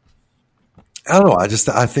don't know. I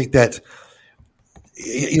think that,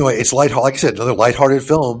 it's lighthearted. Like I said, another lighthearted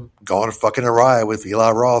film gone fucking awry with Eli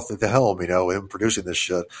Roth at the helm, him producing this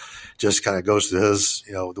shit. Just kind of goes to his,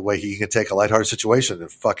 the way he can take a lighthearted situation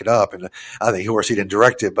and fuck it up. And I think, of course, he didn't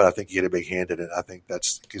direct it, but I think he had a big hand in it. I think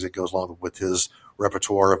that's because it goes along with his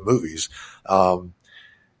repertoire of movies.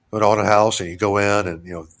 But on a house and you go in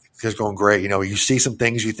and, it's going great. You see some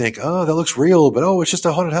things you think, oh, that looks real, but it's just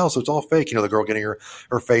a haunted house, so it's all fake. The girl getting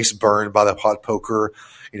her face burned by the hot poker,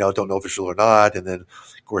 don't know if it's real or not. And then,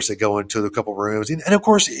 of course, they go into a couple rooms. And of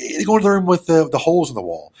course, they go into the room with the holes in the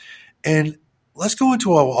wall. And let's go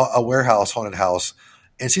into a warehouse, haunted house,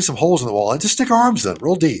 and see some holes in the wall and just stick our arms in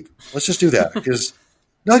real deep. Let's just do that because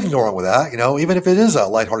nothing can go wrong with that. Even if it is a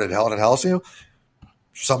lighthearted haunted house,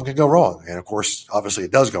 something can go wrong. And of course, obviously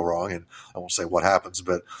it does go wrong. And I won't say what happens,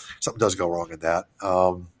 but something does go wrong in that.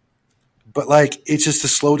 But like, it's just a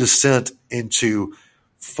slow descent into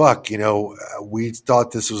fuck, we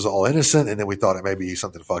thought this was all innocent and then we thought it may be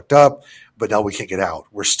something fucked up, but now we can't get out.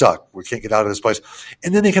 We're stuck. We can't get out of this place.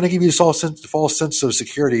 And then they kind of give you this false sense of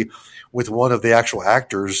security with one of the actual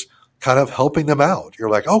actors kind of helping them out.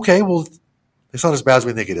 You're like, okay, well, it's not as bad as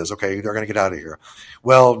we think it is. Okay, they're going to get out of here.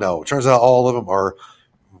 Well, no, it turns out all of them are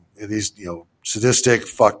these, sadistic,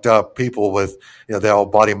 fucked up people with, they all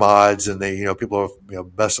body mods and they, people have,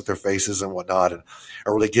 messed up their faces and whatnot and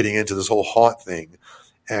are really getting into this whole haunt thing,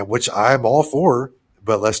 and which I'm all for,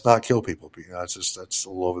 but let's not kill people. That's a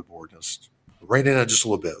little bit more. Just rein in it just a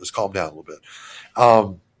little bit. Let's calm down a little bit.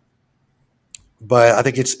 But I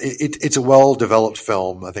think it's a well-developed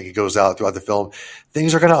film. I think it goes out throughout the film.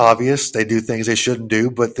 Things are kind of obvious. They do things they shouldn't do,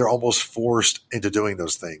 but they're almost forced into doing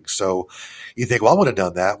those things. So you think, well, I would have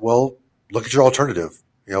done that. Well, look at your alternative.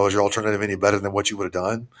 Is your alternative any better than what you would have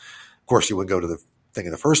done? Of course, you wouldn't go to the thing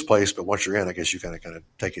in the first place, but once you're in, I guess you kind of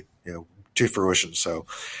take it, to fruition. So,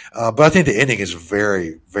 but I think the ending is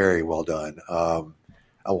very, very well done.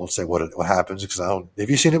 I won't say what happens because have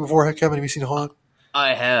you seen it before, Kevin? Have you seen Haunt?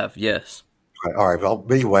 I have, yes. All right. Well,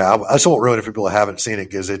 anyway, I just won't ruin it for people who haven't seen it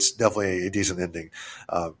because it's definitely a decent ending,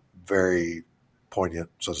 very poignant,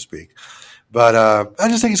 so to speak. But I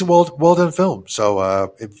just think it's a well done film.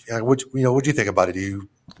 So, what do you think about it? Do you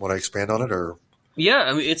want to expand on it, or? Yeah,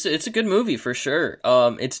 I mean, it's a good movie for sure.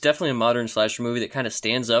 It's definitely a modern slasher movie that kind of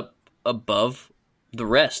stands up above the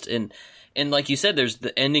rest, and like you said,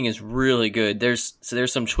 the ending is really good. There's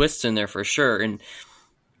some twists in there for sure. And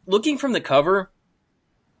looking from the cover,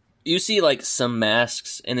 you see like some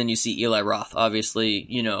masks, and then you see Eli Roth, obviously,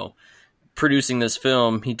 producing this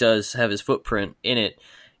film. He does have his footprint in it.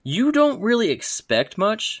 You don't really expect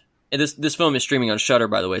much. And this film is streaming on Shudder,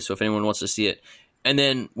 by the way, so if anyone wants to see it. And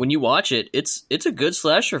then when you watch it, it's a good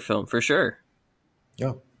slasher film for sure.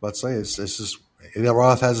 Yeah, let's say it's just Eli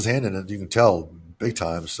Roth has his hand in it. You can tell big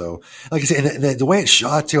time. So, like I said, and the way it's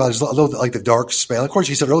shot too, I just love like the dark spell. Of course,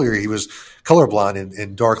 you said earlier he was colorblind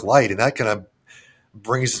in dark light, and that kind of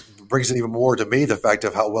brings it even more to me, the fact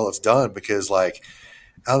of how well it's done, because like,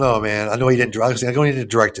 I don't know, man, I know he didn't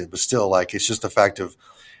direct it, but still, like, it's just the fact of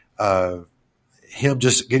him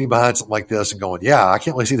just getting behind something like this and going, yeah, I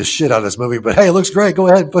can't really see the shit out of this movie, but hey, it looks great. Go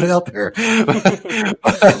ahead and put it out there. No,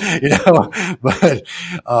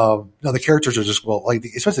 the characters are just, well, like,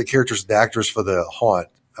 especially the characters, the actors for the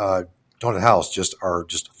Haunted House are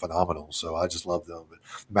just phenomenal. So I just love them.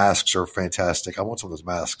 Masks are fantastic. I want some of those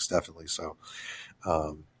masks, definitely. So,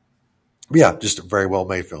 yeah, just a very well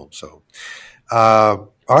made film. So,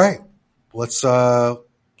 all right, let's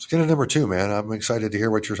get to number 2, man. I'm excited to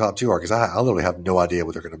hear what your top 2 are because I literally have no idea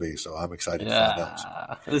what they're going to be. So I'm excited to find out.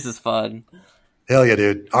 So. This is fun. Hell yeah,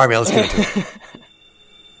 dude. All right, man, let's get into it.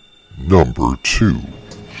 Number 2.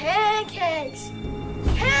 Pancakes!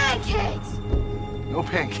 Pancakes! No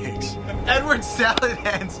pancakes. Edward Salad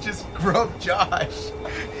Hands just groped Josh.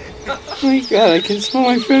 Oh my god, I can smell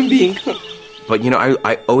my friend being cooked. But,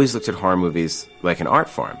 I always looked at horror movies like an art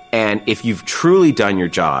form. And if you've truly done your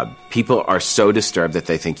job, people are so disturbed that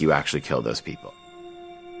they think you actually killed those people.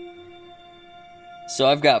 So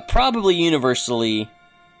I've got probably universally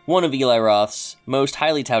one of Eli Roth's most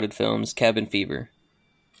highly touted films, Cabin Fever.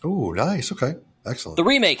 Oh, nice. Okay. Excellent. The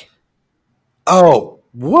remake. Oh,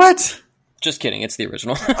 what? Just kidding. It's the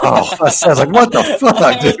original. Oh, I was like, what the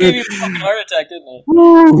fuck, dude? Gave you a fucking heart attack, didn't it?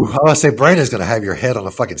 Woo. I was going to say, Brandon's going to have your head on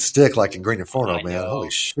a fucking stick like in Green Inferno, man. Holy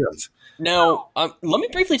shit. Now, let me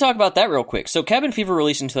briefly talk about that real quick. So Cabin Fever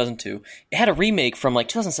released in 2002. It had a remake from like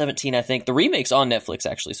 2017, I think. The remake's on Netflix,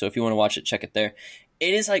 actually, so if you want to watch it, check it there.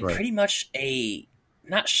 It is like pretty much a,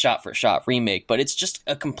 not shot-for-shot remake, but it's just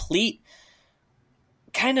a complete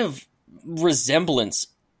kind of resemblance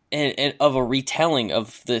and of a retelling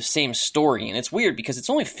of the same story. And it's weird because it's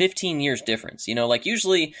only 15 years difference. Like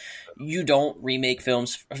usually you don't remake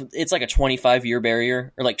films. It's like a 25-year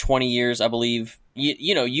barrier, or like 20 years, I believe.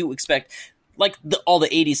 You expect like all the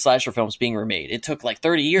 80s slasher films being remade. It took like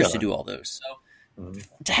 30 years to do all those. So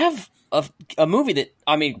to have a movie that,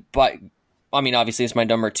 obviously it's my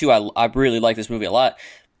number 2. I really like this movie a lot.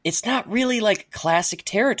 It's not really like classic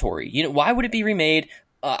territory. Why would it be remade?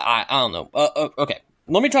 I don't know. Okay.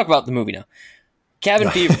 Let me talk about the movie now. Cabin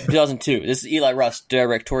Fever 2002. This is Eli Roth's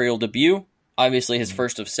directorial debut. Obviously his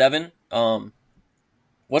first of 7.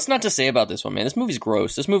 What's not to say about this one, man? This movie's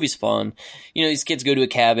gross. This movie's fun. These kids go to a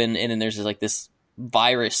cabin, and then there's this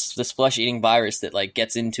virus, this flesh-eating virus that like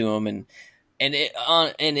gets into them, and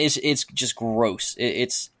it's just gross.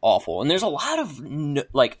 It's awful. And there's a lot of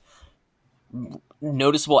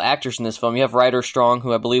noticeable actors in this film. You have Ryder Strong,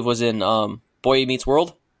 who I believe was in Boy Meets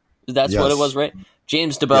World. That's what it was, right?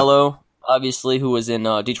 James DeBello, obviously, who was in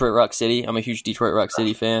Detroit Rock City. I'm a huge Detroit Rock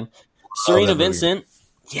City fan. Serena Vincent.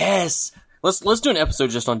 Yes. Let's do an episode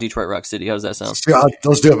just on Detroit Rock City. How does that sound? Yeah,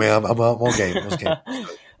 let's do it, man. I'm on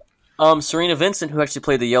game. Serena Vincent, who actually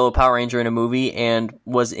played the Yellow Power Ranger in a movie and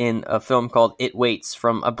was in a film called It Waits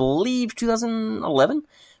from, I believe, 2011.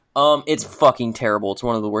 It's fucking terrible. It's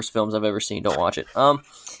one of the worst films I've ever seen. Don't watch it.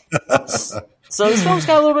 So this film's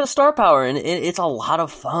got a little bit of star power, and it's a lot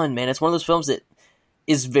of fun, man. It's one of those films that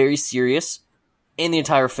is very serious, and the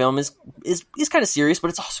entire film is kind of serious, but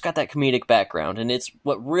it's also got that comedic background, and it's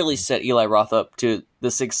what really set Eli Roth up to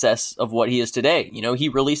the success of what he is today. You know, he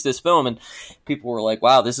released this film, and people were like,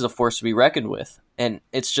 wow, this is a force to be reckoned with. And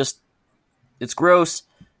it's gross,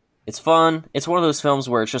 it's fun. It's one of those films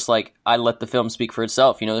where it's just like, I let the film speak for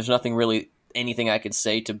itself. You know, there's nothing really anything I could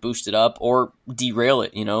say to boost it up or derail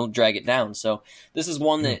it, you know, drag it down. So this is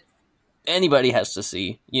one that anybody has to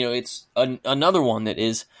see. You know, it's another one that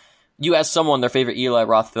is, you ask someone their favorite Eli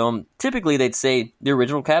Roth film, typically they'd say the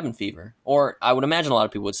original Cabin Fever, or I would imagine a lot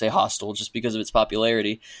of people would say Hostel just because of its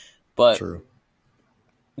popularity. But True.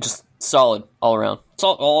 Just solid all around. That's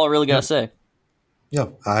all I really got to say. Yeah,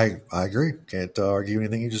 I agree. Can't argue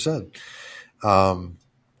anything you just said.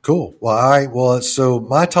 Cool. Well, so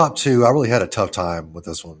my top two, I really had a tough time with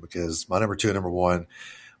this one because my number two and number one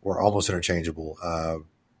were almost interchangeable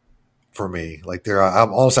for me. Like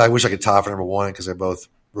I wish I could tie for number one because they're both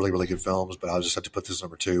really, really good films, but I'll just have to put this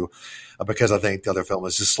number two because I think the other film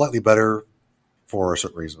is just slightly better for a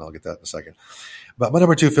certain reason. I'll get that in a second. But my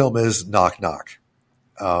number two film is Knock Knock.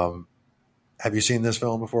 Have you seen this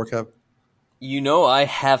film before, Kev? You know, I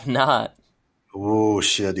have not. Oh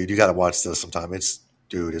shit, dude! You got to watch this sometime. It's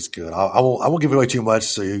good. I won't give away too much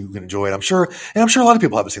so you can enjoy it. I'm sure a lot of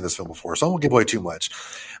people haven't seen this film before, so I won't give away too much.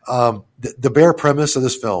 The bare premise of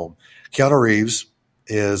this film: Keanu Reeves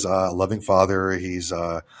is a loving father. He's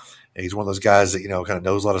one of those guys that, you know, kind of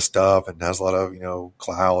knows a lot of stuff and has a lot of, you know,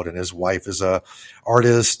 clout. And his wife is a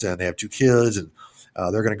artist, and they have two kids, and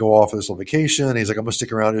they're going to go off on this little vacation. And he's like, I'm going to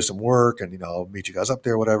stick around and do some work, and, you know, I'll meet you guys up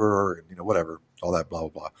there, whatever, or, you know, whatever, all that, blah, blah,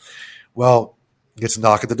 blah. Well, gets a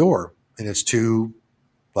knock at the door, and it's two,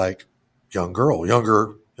 like, younger girls,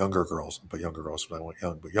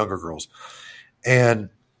 and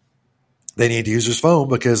they need to use his phone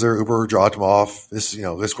because their Uber dropped him off. This, you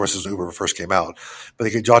know, this of course is when Uber first came out, but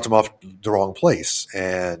they dropped him off the wrong place,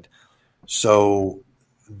 and so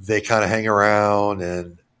they kind of hang around,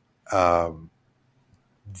 and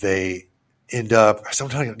they end up. I'm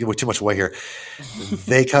trying to give too much away here.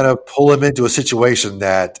 They kind of pull him into a situation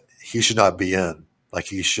that he should not be in. Like,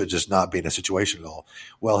 he should just not be in a situation at all.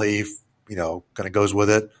 Well, he, you know, kind of goes with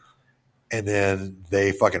it, and then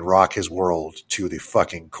they fucking rock his world to the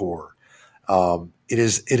fucking core.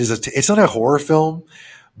 It's not a horror film,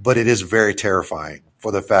 but it is very terrifying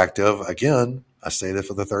for the fact of, again, I say this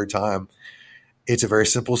for the third time, it's a very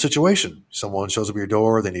simple situation. Someone shows up at your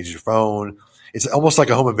door, they need your phone. It's almost like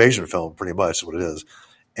a home invasion film, pretty much is what it is.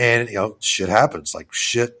 And, you know, shit happens. Like,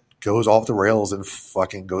 shit goes off the rails and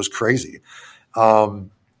fucking goes crazy. The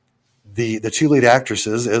two lead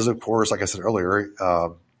actresses is, of course, like I said earlier,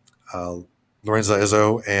 Lorenza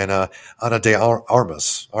Izzo and Ana de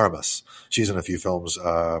Armas. She's in a few films.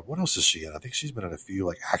 What else is she in? I think she's been in a few,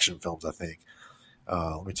 like, action films, I think.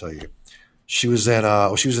 Let me tell you. She was in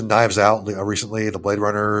Knives Out recently, the Blade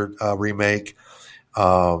Runner remake.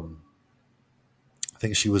 I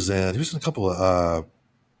think she was in a couple of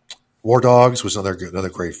War Dogs was another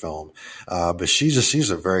great film. But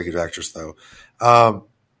she's a very good actress, though.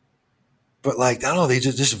 But, like, I don't know, they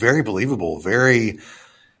just very believable, very,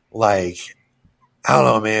 like, I don't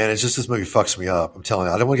know, man. It's just, this movie fucks me up. I'm telling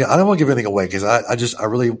you, I don't want to give anything away because I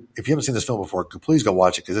really, if you haven't seen this film before, please go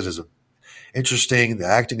watch it because it is interesting. The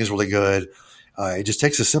acting is really good. It just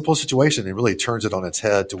takes a simple situation and really turns it on its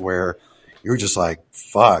head to where you're just like,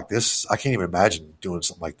 fuck this. I can't even imagine doing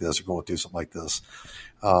something like this or going through something like this.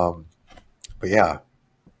 But yeah,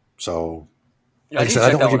 so like I said,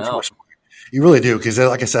 I don't want to give too much. You really do because,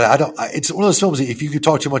 like I said, it's one of those films that if you could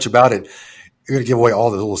talk too much about it, you're going to give away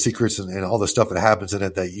all the little secrets and all the stuff that happens in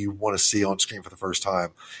it that you want to see on screen for the first time.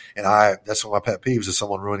 And that's one of my pet peeves is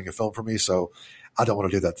someone ruining a film for me. So I don't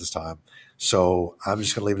want to do that this time. So I'm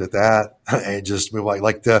just going to leave it at that and just move and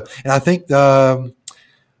I think what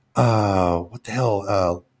the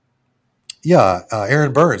hell?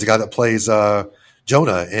 Aaron Burns, the guy that plays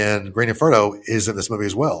Jonah in Green Inferno, is in this movie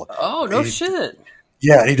as well. Oh, no shit.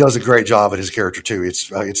 Yeah. And he does a great job at his character too.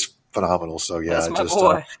 It's phenomenal. So yeah, that's my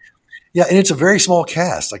boy. Yeah, and it's a very small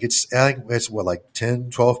cast. Like I think it's like 10,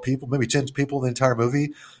 12 people, maybe 10 people in the entire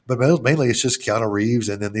movie. But mainly it's just Keanu Reeves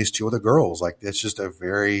and then these two other girls. Like it's just a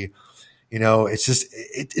very, you know, it's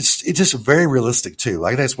just very realistic too.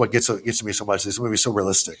 Like that's what gets to me so much. This movie is so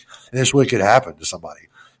realistic, and this really could happen to somebody.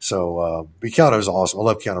 So, but Keanu is awesome. I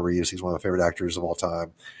love Keanu Reeves. He's one of my favorite actors of all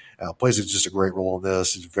time. Plays just a great role in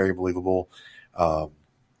this. He's very believable. Oh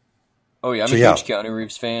yeah, I'm a huge Keanu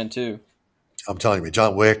Reeves fan too. I'm telling you,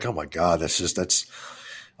 John Wick. Oh my God, that's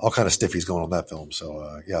all kind of stiffies going on that film.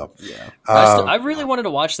 So yeah. I really wanted to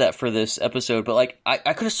watch that for this episode, but like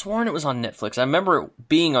I could have sworn it was on Netflix. I remember it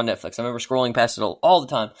being on Netflix. I remember scrolling past it all the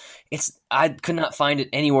time. I could not find it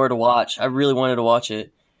anywhere to watch. I really wanted to watch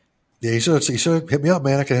it. Yeah, you should hit me up,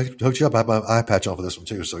 man. I can hook you up. I have my eye patch on for this one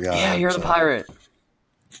too. So yeah. Yeah, you're the pirate.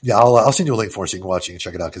 Yeah, I'll send you a link for it so you can watch it and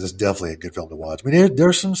check it out because it's definitely a good film to watch. I mean,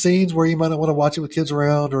 there's some scenes where you might not want to watch it with kids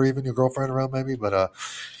around or even your girlfriend around, maybe. But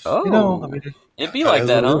you know, I mean, it'd be like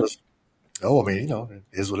that, huh? Oh, I mean, you know, it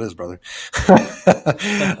is what it is, brother.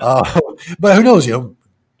 But who knows? You know,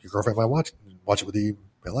 your girlfriend might watch it with you.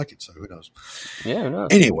 They like it, so who knows? Yeah, who knows?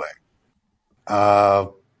 Anyway,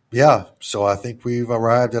 yeah. So I think we've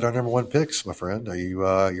arrived at our number one picks, my friend. Are you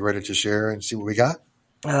ready to share and see what we got?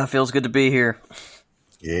 Feels good to be here.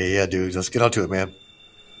 Yeah, dudes. Let's get on to it, man.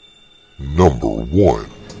 Number 1.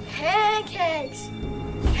 Pancakes!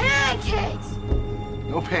 Pancakes!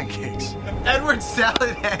 No pancakes. Edward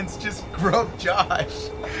Salad Hands just groped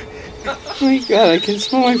Josh. Oh my god, I can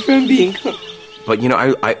smell my friend being cooked. But, you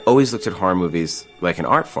know, I always looked at horror movies like an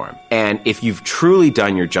art form. And if you've truly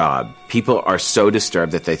done your job, people are so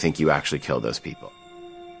disturbed that they think you actually killed those people.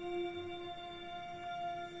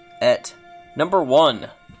 At number 1,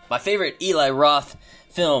 my favorite Eli Roth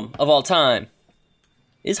film of all time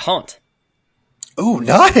is Haunt. Oh,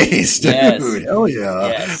 nice, dude. Yes. Hell yeah.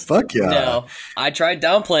 Yes. Fuck yeah. No, I tried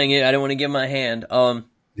downplaying it. I didn't want to give my hand.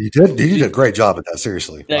 You did a great job at that,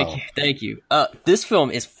 seriously. Thank you. This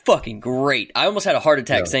film is fucking great. I almost had a heart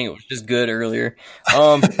attack saying it was just good earlier.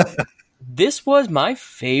 This was my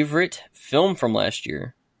favorite film from last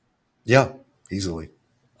year. Yeah, easily.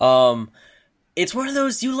 It's one of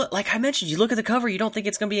those, like I mentioned, you look at the cover, you don't think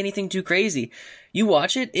it's going to be anything too crazy. You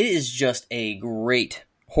watch it, it is just a great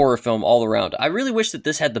horror film all around. I really wish that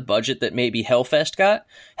this had the budget that maybe Hellfest got.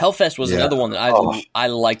 Hellfest was another one that I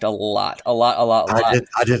liked a lot. I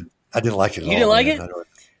didn't like it at all. You didn't like it?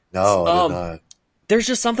 No, I did not. There's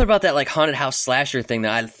just something about that like haunted house slasher thing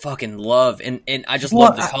that I fucking love, and I just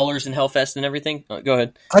love the colors in Hellfest and everything. Go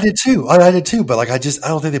ahead. I did too. But like, I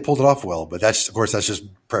don't think they pulled it off well. But that's just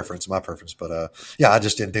my preference. But yeah, I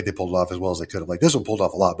just didn't think they pulled it off as well as they could have. Like this one pulled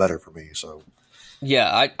off a lot better for me. So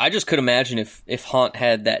yeah, I just could imagine if Haunt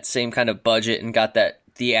had that same kind of budget and got that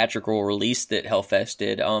theatrical release that Hellfest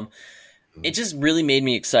did. It just really made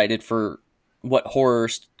me excited for what horror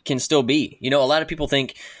can still be. You know, a lot of people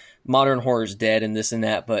think modern horror is dead and this and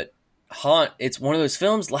that, but Haunt, it's one of those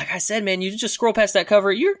films, like I said, man, you just scroll past that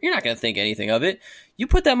cover, you're not going to think anything of it. You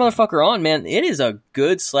put that motherfucker on, man, it is a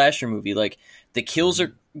good slasher movie. Like, the kills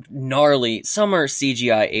are gnarly. Some are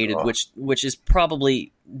CGI aided, which is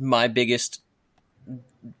probably my biggest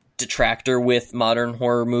detractor with modern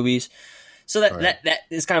horror movies. So that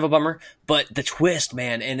is kind of a bummer. But the twist,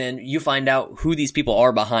 man, and then you find out who these people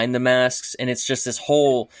are behind the masks, and it's just this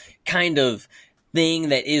whole kind of thing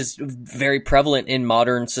that is very prevalent in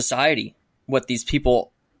modern society, what these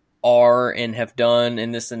people are and have done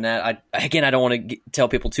and this and that. I don't want to tell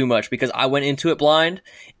people too much because I went into it blind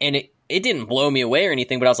and it didn't blow me away or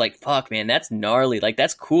anything, but I was like, fuck, man, that's gnarly. Like,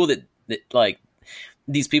 that's cool that like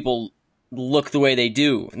these people look the way they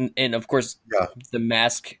do. And of course, the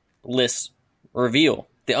maskless reveal,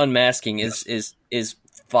 the unmasking is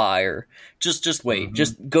fire. Just wait.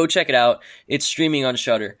 Just go check it out. It's streaming on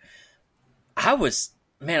Shudder. I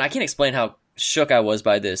can't explain how shook I was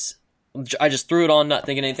by this. I just threw it on, not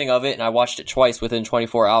thinking anything of it, and I watched it twice within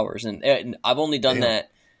 24 hours. And I've only done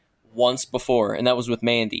that once before, and that was with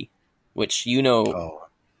Mandy, which you know,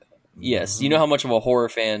 yes, you know how much of a horror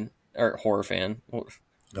fan,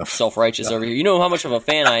 self-righteous over here. You know how much of a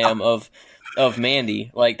fan I am of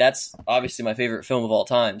Mandy. Like, that's obviously my favorite film of all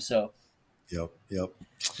time. So, yep.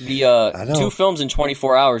 The 2 films in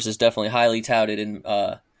 24 hours is definitely highly touted in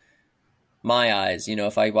my eyes. You know,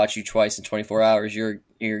 if I watch you twice in 24 hours, you're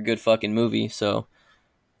a good fucking movie. So,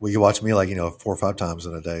 well, you watch me like 4 or 5 times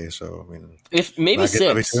in a day. So I mean, if maybe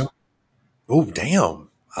 6. Oh, damn!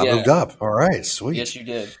 I moved up. All right, sweet. Yes, you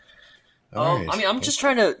did. Right. I mean, I'm just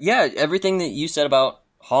trying to. Yeah, everything that you said about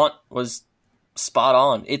Haunt was spot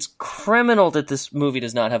on. It's criminal that this movie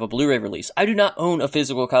does not have a Blu-ray release. I do not own a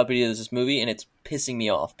physical copy of this movie, and it's pissing me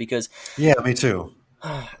off because. Yeah, me too.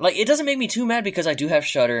 Like, it doesn't make me too mad because I do have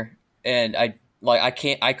Shudder. And I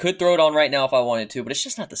could throw it on right now if I wanted to, but it's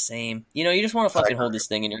just not the same. You know, you just want to fucking hold this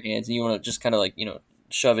thing in your hands and you want to just kind of like,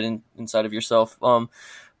 shove it inside of yourself.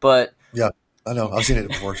 But yeah, I know. I've seen it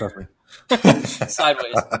before. Trust me.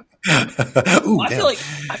 Sideways. Ooh, I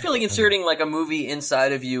feel like inserting like a movie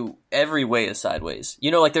inside of you every way is sideways. You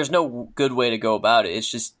know, like there's no good way to go about it. It's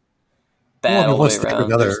just bad all the way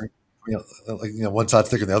around. one side's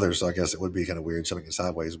thicker than the other, so I guess it would be kind of weird shoving it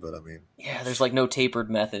sideways. But I mean, yeah, there's like no tapered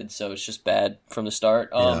method, so it's just bad from the start.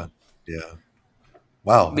 Yeah.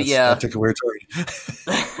 Wow, that took a weird turn.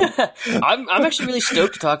 I'm actually really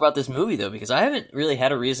stoked to talk about this movie though, because I haven't really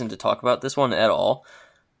had a reason to talk about this one at all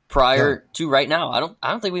prior to right now. I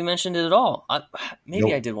don't think we mentioned it at all.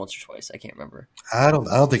 Maybe I did once or twice. I can't remember. I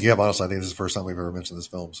don't think you have, honestly. I think this is the first time we've ever mentioned this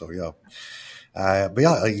film. So yeah. But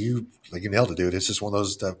yeah, you nailed it, dude. It's just one of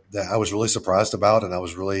those that I was really surprised about, and I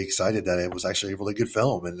was really excited that it was actually a really good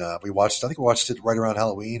film. And I think we watched it right around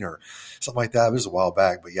Halloween or something like that. It was a while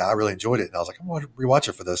back, but yeah, I really enjoyed it. And I was like, I'm going to rewatch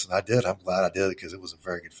it for this, and I did. I'm glad I did because it was a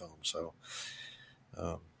very good film. So,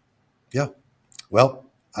 yeah. Well,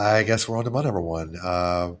 I guess we're on to my number one.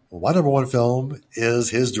 My number one film is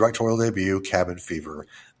his directorial debut, Cabin Fever.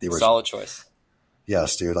 The original. Solid choice.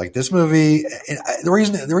 Yes, dude. Like this movie, the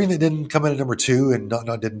reason it didn't come in at number two and not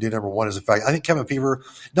didn't do number one is the fact I think Cabin Fever,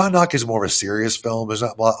 Knock is more of a serious film. There's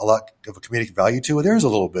not a lot of a comedic value to it. There's a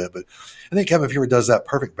little bit, but I think Cabin Fever does that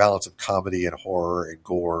perfect balance of comedy and horror and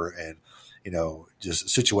gore and just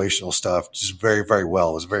situational stuff just very, very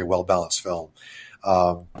well. It's a very well balanced film.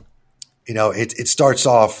 It starts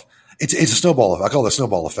off. It's a snowball effect. I call it a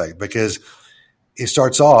snowball effect because it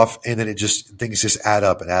starts off and then things just add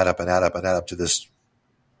up and add up and add up and add up to this,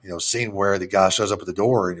 scene where the guy shows up at the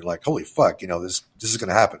door and you're like, holy fuck, this is going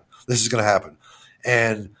to happen. This is going to happen.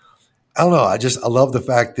 And I don't know. I love the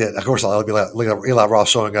fact that, of course, I love Eli Roth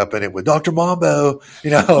showing up in it with Dr. Mambo,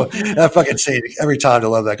 that fucking scene every time. I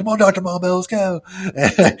love that. Come on, Dr. Mambo, let's go.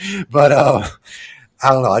 But, I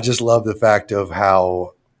don't know. I just love the fact of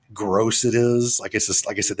how gross it is. Like it's just,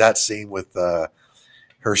 like I said, that scene with,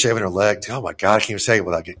 her shaving her leg. Oh my God, I can't even say it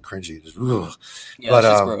without getting cringy. Just, yeah, it's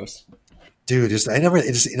just gross. Dude,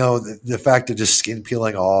 the fact of just skin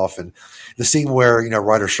peeling off and the scene where,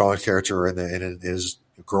 Ryder Strong's character and his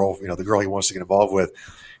girl, the girl he wants to get involved with,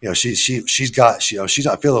 she's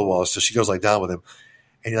not feeling well. So she goes like down with him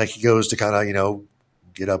and like he goes to kind of,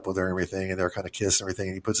 get up with her and everything. And they're kind of kiss and everything.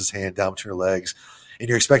 And he puts his hand down between her legs and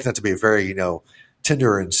you're expecting that to be a very,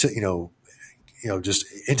 tender and, just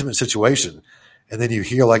intimate situation. And then you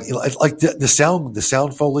hear like the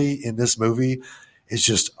sound Foley in this movie is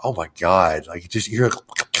just, oh my God. Like you hear,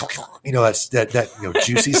 that's that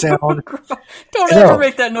juicy sound. Don't ever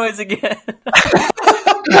make that noise again.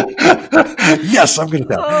 Yes, I'm good at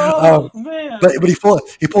that. Oh, man. But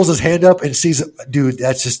he pulls his hand up and sees it. Dude,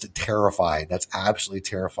 that's just terrifying. That's absolutely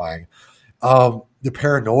terrifying. The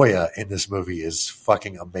paranoia in this movie is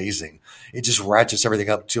fucking amazing. It just ratchets everything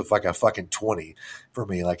up to like a fucking 20 for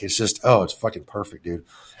me. Like it's just, it's fucking perfect, dude.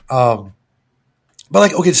 But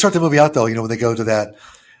like, okay, to start the movie out though, when they go to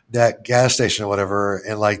that gas station or whatever,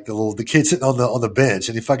 and like the kid sitting on the bench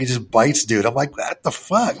and he fucking just bites dude. I'm like, what the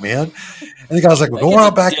fuck, man? And the guy's like, well, go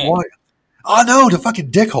around back and watch. Oh no, the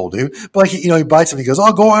fucking dickhole, dude. But like, he bites him. He goes,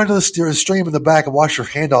 oh, go out into the stream in the back and wash your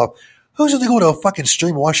hand off. Who's going to go to a fucking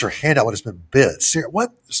stream and wash your hand out when it's been bit?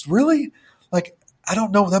 What? Really? Like, I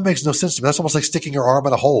don't know. That makes no sense to me. That's almost like sticking your arm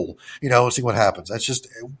in a hole, and see what happens. That's just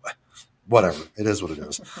whatever. It is what it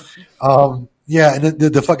is. Yeah. And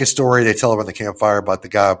the fucking story they tell around the campfire about the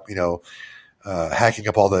guy, hacking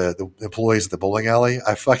up all the employees at the bowling alley.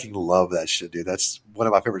 I fucking love that shit, dude. That's one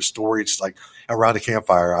of my favorite stories, like around a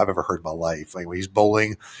campfire I've ever heard in my life. Like when he's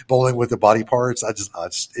bowling with the body parts.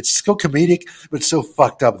 It's still comedic, but it's so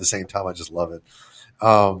fucked up at the same time. I just love it.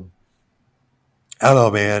 I don't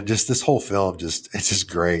know, man. Just this whole film, it's just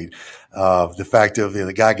great. The fact of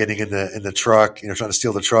the guy getting in the truck, trying to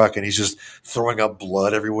steal the truck, and he's just throwing up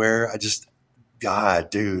blood everywhere. God,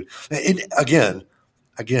 dude. And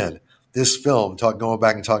again, this film, going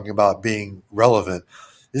back and talking about being relevant,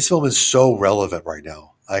 this film is so relevant right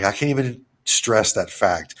now. Like I can't even stress that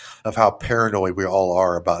fact of how paranoid we all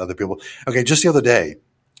are about other people. Okay, just the other day,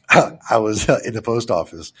 I was in the post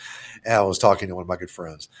office and I was talking to one of my good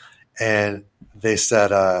friends, and they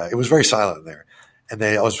said it was very silent in there. And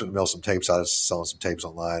I was going to mail some tapes. I was selling some tapes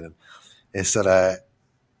online, and they said,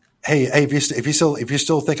 "Hey, if you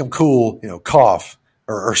still think I'm cool, cough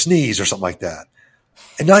or sneeze or something like that."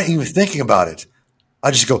 And not even thinking about it,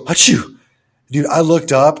 I just go, achoo. Dude, I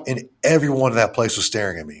looked up and everyone in that place was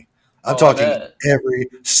staring at me. I'm talking every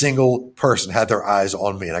single person had their eyes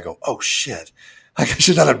on me. And I go, oh, shit. Like, I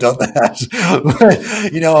should not have done that. But,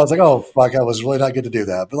 I was like, oh, fuck, I was really not good to do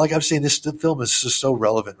that. But like I'm saying, the film is just so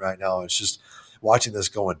relevant right now. It's just watching this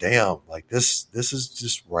going, damn, like this is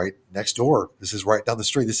just right next door. This is right down the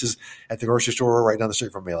street. This is at the grocery store right down the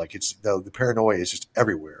street from me. Like it's the paranoia is just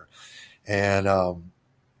everywhere. And I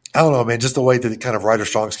don't know, man, just the way that kind of Ryder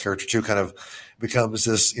Strong's character too kind of becomes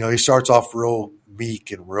this, he starts off real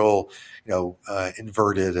meek and real,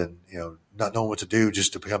 inverted and, not knowing what to do,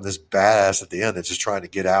 just to become this badass at the end that's just trying to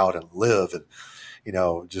get out and live. And,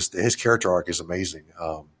 just his character arc is amazing.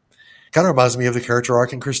 Kind of reminds me of the character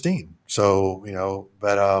arc in Christine. So,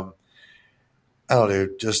 but, I don't know,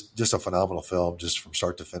 just a phenomenal film, just from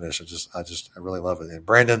start to finish. I really love it. And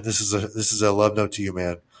Brandon, this is a love note to you,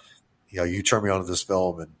 man. You turned me on to this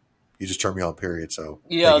film, and you just turned me on, period. So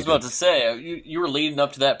yeah, I was about to say you were leading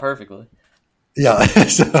up to that perfectly. Yeah,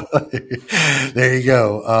 so, there you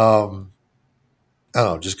go. I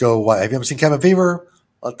don't know, just go. Have you ever seen Cabin Fever?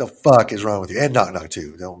 What the fuck is wrong with you? And Knock Knock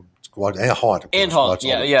 2. Don't watch, and Haunt. And Haunt,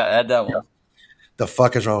 yeah, add that one. The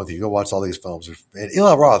fuck is wrong with you? Go watch all these films. And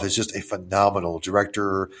Eli Roth is just a phenomenal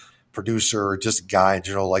director, producer, just guy in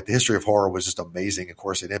general. Like, the history of horror was just amazing. Of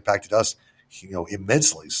course, it impacted us,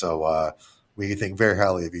 immensely. So we think very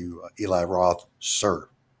highly of you, Eli Roth, sir.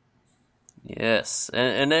 Yes,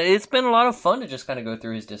 and it's been a lot of fun to just kind of go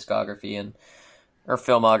through his discography or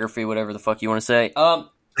filmography, whatever the fuck you want to say.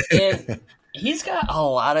 And he's got a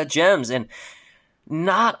lot of gems and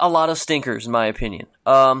not a lot of stinkers, in my opinion.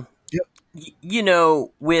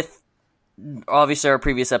 With obviously our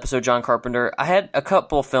previous episode, John Carpenter, I had a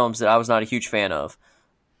couple films that I was not a huge fan of.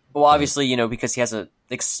 Well, obviously, because he has an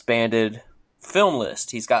expanded film list.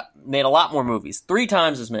 He's made a lot more movies, 3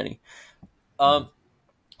 times as many.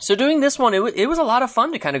 So doing this one, it was a lot of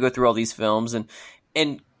fun to kind of go through all these films and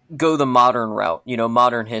go the modern route,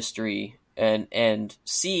 modern history, and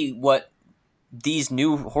see what these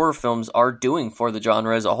new horror films are doing for the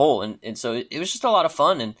genre as a whole. And so it was just a lot of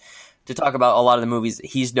fun, and to talk about a lot of the movies that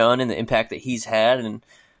he's done and the impact that he's had.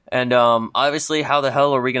 And obviously, how the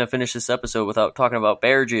hell are we going to finish this episode without talking about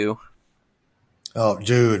Bear Jew? Oh,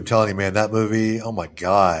 dude, I'm telling you, man, that movie, oh my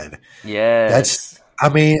God. Yes. I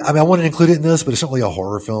wanted to include it in this, but it's not really a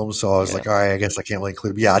horror film, so I was like, all right, I guess I can't really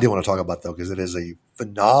include it. But yeah, I do want to talk about it, though, because it is a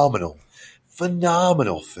phenomenal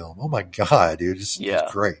film. Oh my God, dude. It's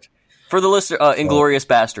great. For the listener, Inglourious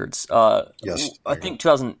Bastards. Yes. I think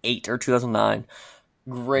 2008 or 2009.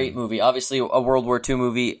 Great movie. Obviously, a World War II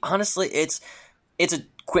movie. Honestly, it's a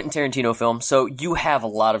Quentin Tarantino film, so you have a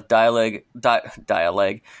lot of dialogue-heavy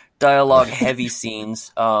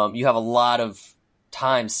scenes. You have a lot of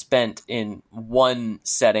time spent in one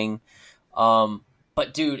setting.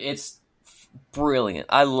 But, dude, it's brilliant.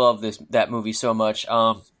 I love that movie so much.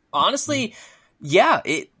 Honestly, yeah,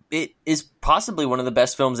 it is possibly one of the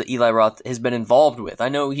best films that Eli Roth has been involved with. I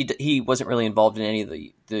know he wasn't really involved in any of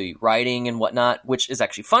the writing and whatnot, which is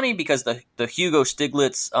actually funny because the Hugo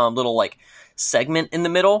Stiglitz little like segment in the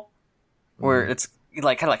middle where it's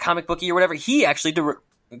like kind of like comic booky or whatever, he actually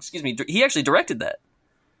directed that.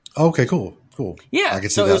 Okay, cool. Yeah,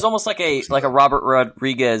 so it was almost like a Robert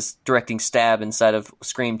Rodriguez directing Stab inside of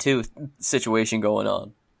Scream 2 situation going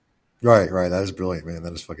on. Right. That is brilliant, man.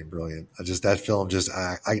 That is fucking brilliant. That film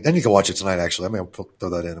I need to go watch it tonight, actually. I'm going to throw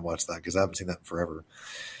that in and watch that because I haven't seen that in forever.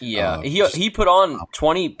 Yeah. He put on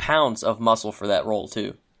 20 pounds of muscle for that role,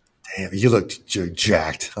 too. Damn, you looked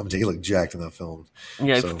jacked. You looked jacked in that film.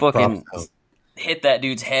 Yeah, so, fucking hit that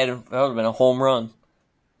dude's head. That would have been a home run.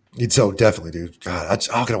 So definitely, dude. God,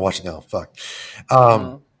 I'm going to watch it now. Fuck.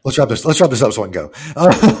 Let's wrap this up so I can go.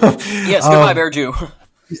 Yes, goodbye, Bear Jew.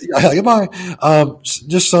 Yeah, goodbye.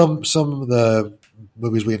 Just some of the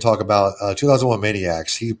movies we can talk about. 2001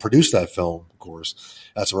 Maniacs. He produced that film, of course.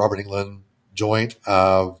 That's a Robert Englund joint.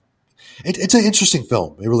 It's an interesting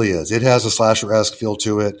film. It really is. It has a slasher-esque feel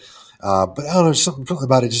to it. But I don't know, something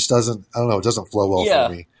about it just doesn't, I don't know, it doesn't flow well for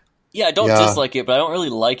me. Yeah, I don't dislike it, but I don't really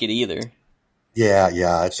like it either. Yeah.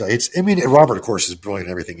 Robert, of course, is brilliant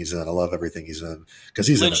in everything he's in. I love everything he's in because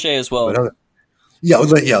he's Lin Shaye as well. Yeah,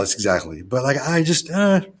 that's exactly. But I just, take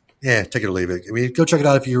it or leave it. I mean, go check it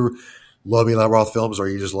out if you love Eli Roth films or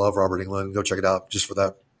you just love Robert Englund. Go check it out just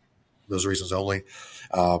for those reasons only.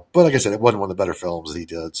 But like I said, it wasn't one of the better films that he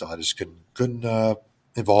did, so I just couldn't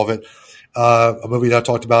involve it. A movie that I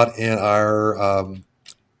talked about in our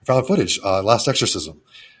found footage, Last Exorcism.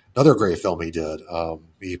 Another great film he did.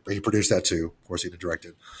 He produced that too. Of course, he didn't direct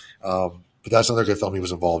it. But that's another good film he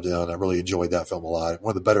was involved in. I really enjoyed that film a lot.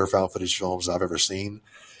 One of the better found footage films I've ever seen.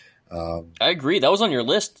 I agree. That was on your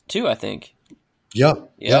list too, I think. Yeah.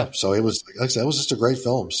 So it was, like I said, it was just a great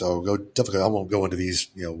film. So definitely, I won't go into these,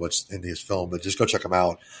 what's in this film, but just go check them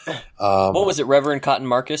out. What was it, Reverend Cotton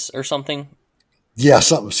Marcus or something? Yeah,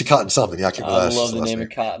 Cotton something. Yeah, I can't remember. I love the name of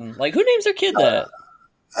Cotton. Like, who names their kid that?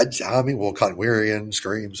 I mean, well, Cotton Weary and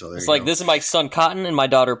Scream. So it's like, this is my son Cotton and my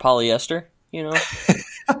daughter Polyester. Like,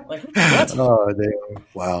 oh, damn.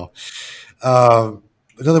 Wow.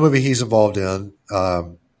 Another movie he's involved in,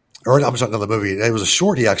 or I'm sorry, another movie. It was a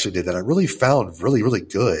short he actually did that I really found really, really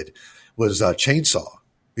good was Chainsaw.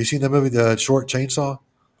 Have you seen that movie, the short Chainsaw?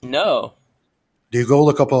 No. Do go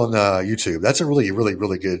look up on YouTube. That's a really, really,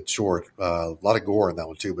 really good short. A lot of gore in that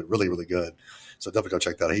one too, but really, really good. So definitely go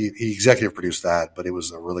check that out. He executive produced that, but it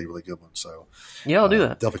was a really, really good one. So yeah, I'll do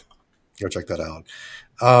that. Definitely go check that out.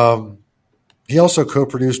 He also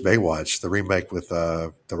co-produced Baywatch, the remake with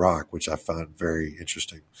The Rock, which I found very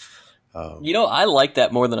interesting. I like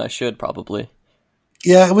that more than I should probably.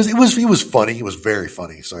 Yeah, it was funny. It was very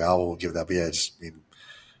funny. So I will give that. But yeah,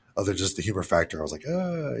 other than just the humor factor, I was like,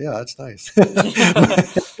 yeah, that's nice.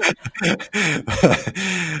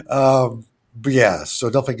 But yeah, so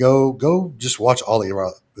definitely go just watch all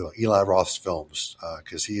Eli Roth's films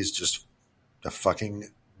because he is just a fucking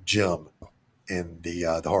gem in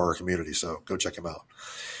the horror community. So go check him out.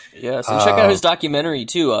 Yes, and check out his documentary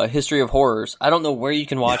too, History of Horrors. I don't know where you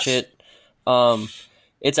can watch it.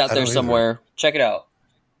 It's out there somewhere. Check it out.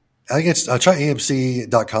 I think it's try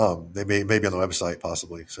AMC.com. They may be on the website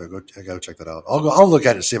possibly. So go check that out. I'll look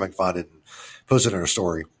at it and see if I can find it and post it in our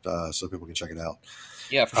story so people can check it out.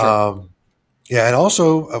 Yeah, for sure. Yeah, and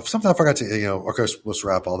also something I forgot to of course let's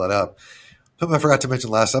wrap all that up. Something I forgot to mention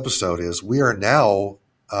last episode is we are now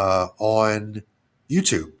on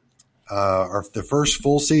YouTube. The first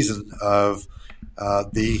full season of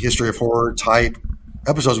the History of Horror type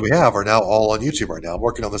episodes we have are now all on YouTube right now. I'm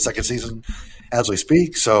working on the second season as we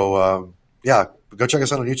speak. So go check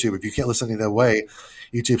us out on YouTube. If you can't listen any other way,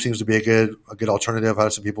 YouTube seems to be a good alternative. I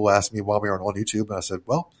had some people ask me why we aren't on YouTube, and I said,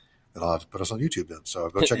 well, then I'll have to put us on YouTube then. So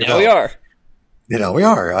go check it out. We are. We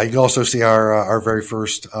are. You can also see our very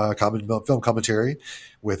first film commentary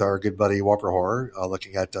with our good buddy Whopper Horror,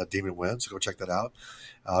 looking at Demon Wind. So go check that out.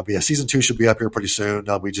 But yeah, season 2 should be up here pretty soon.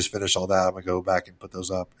 We just finished all that. I'm gonna go back and put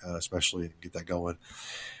those up, especially and get that going.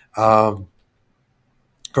 Of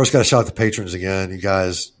course, got to shout out the patrons again. You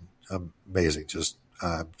guys, amazing. Just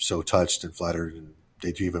so touched and flattered, and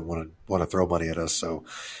they do even want to throw money at us. So,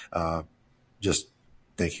 just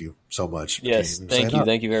thank you so much. Yes, thank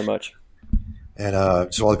you very much. And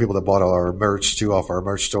to all the people that bought all our merch too off our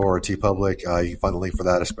merch store or TeePublic, you can find the link for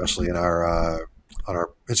that, especially in our on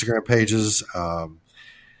our Instagram pages.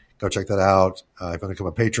 Go check that out. If you want to become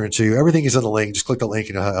a patron too, everything is in the link. Just click the link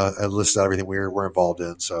and it lists out everything we're involved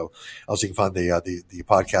in. So also you can find the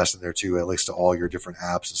podcast in there too. It links to all your different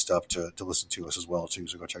apps and stuff to listen to us as well too.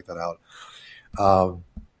 So go check that out.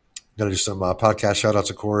 Gonna do some podcast shout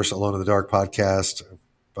outs, of course. Alone in the Dark podcast.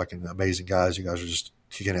 Fucking amazing guys. You guys are just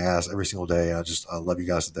kicking ass every single day. I love you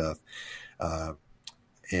guys to death.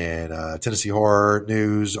 And Tennessee Horror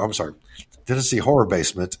News. I'm sorry, Tennessee Horror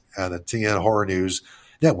Basement and the TN Horror News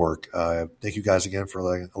Network. Thank you guys again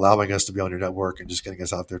for allowing us to be on your network and just getting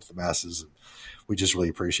us out there to the masses. And we just really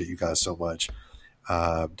appreciate you guys so much.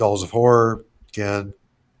 Dolls of Horror, again,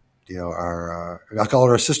 our I call it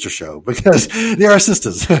our sister show because they are our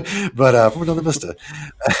sisters, but from another Vista.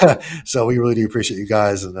 So we really do appreciate you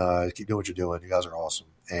guys and keep doing what you're doing. You guys are awesome.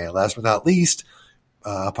 And last but not least,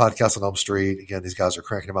 Podcast on Elm Street. Again, these guys are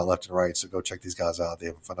cranking them out left and right, so go check these guys out. They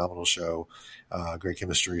have a phenomenal show, great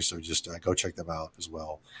chemistry, so just go check them out as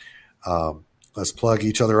well. Let's plug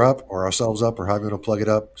each other up or ourselves up or however you want to plug it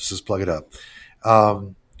up. Just plug it up.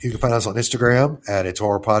 You can find us on Instagram at It's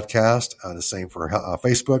Horror Podcast. The same for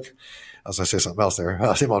Facebook. I was going to say something else there.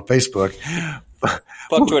 Same on Facebook.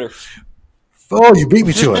 Fuck Twitter. Oh, you beat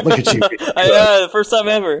me to it. Look at you. The first time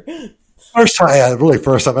ever. First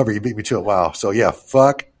time ever you beat me to it. Wow. So yeah,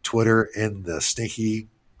 fuck Twitter in the stinky,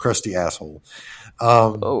 crusty asshole.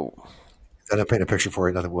 I didn't paint a picture for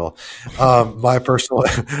you. Nothing will. My personal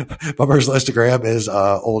Instagram is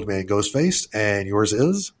Old Man Ghostface, and yours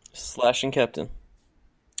is Slashing Captain.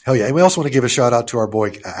 Hell yeah. And we also want to give a shout out to our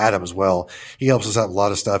boy Adam as well. He helps us out a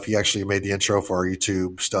lot of stuff. He actually made the intro for our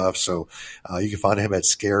YouTube stuff. So you can find him at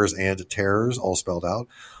Scares and Terrors, all spelled out.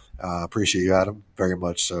 Appreciate you, Adam, very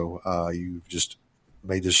much. So you've just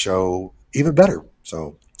made this show even better.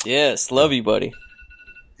 So yes, love you, buddy.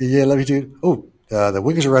 Yeah, love you too. Oh, the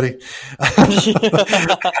wings are ready.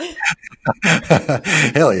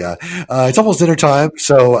 Hell yeah. It's almost dinner time.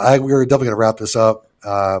 So we're definitely going to wrap this up.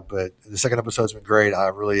 But the second episode's been great. I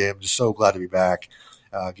really am just so glad to be back,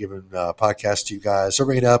 giving podcast to you guys,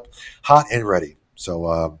 serving it up hot and ready.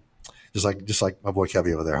 So just like my boy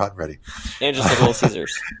Kevy over there, hot and ready. And just like Little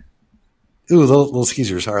Caesars. Ooh, little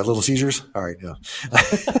Caesars. All right, Little Caesars. All right, yeah.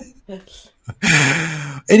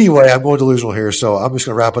 Anyway, I'm going delusional here, so I'm just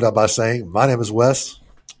going to wrap it up by saying my name is Wes.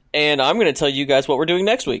 And I'm going to tell you guys what we're doing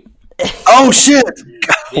next week. Oh, shit.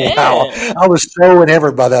 Yeah. Wow. I was so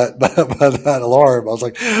enamored by that alarm. I was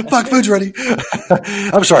like, fuck, food's ready.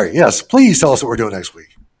 I'm sorry. Yes, please tell us what we're doing next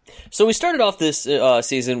week. So we started off this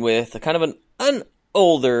season with a kind of an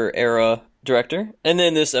older era director, and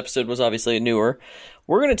then this episode was obviously a newer.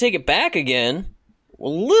 We're going to take it back again, a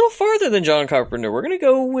little farther than John Carpenter. We're going to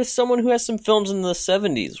go with someone who has some films in the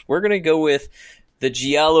 70s. We're going to go with the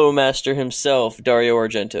Giallo master himself, Dario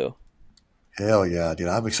Argento. Hell yeah, dude.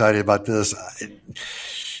 I'm excited about this.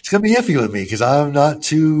 It's going to be iffy with me because I'm not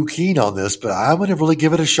too keen on this, but I'm going to really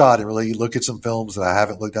give it a shot and really look at some films that I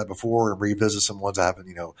haven't looked at before and revisit some ones I haven't,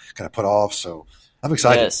 kind of put off. So I'm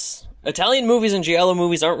excited. Yes. Italian movies and Giallo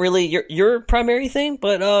movies aren't really your primary thing,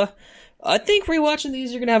 but I think rewatching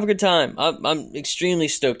these, you're going to have a good time. I'm extremely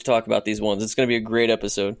stoked to talk about these ones. It's going to be a great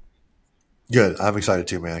episode. Good. I'm excited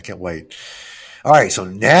too, man. I can't wait. All right, so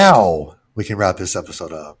now we can wrap this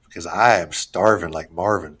episode up because I am starving like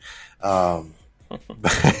Marvin. But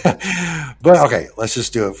okay, let's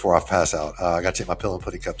just do it before I pass out. I got to take my pill and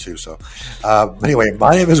pudding cup too. So anyway,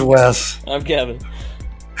 my name is Wes. I'm Kevin.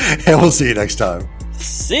 And we'll see you next time.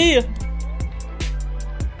 See ya. Don't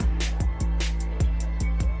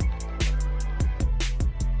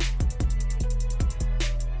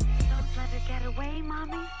let her get away,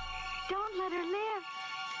 Mommy. Don't let her live.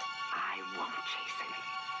 I won't, Jason.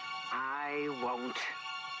 I won't.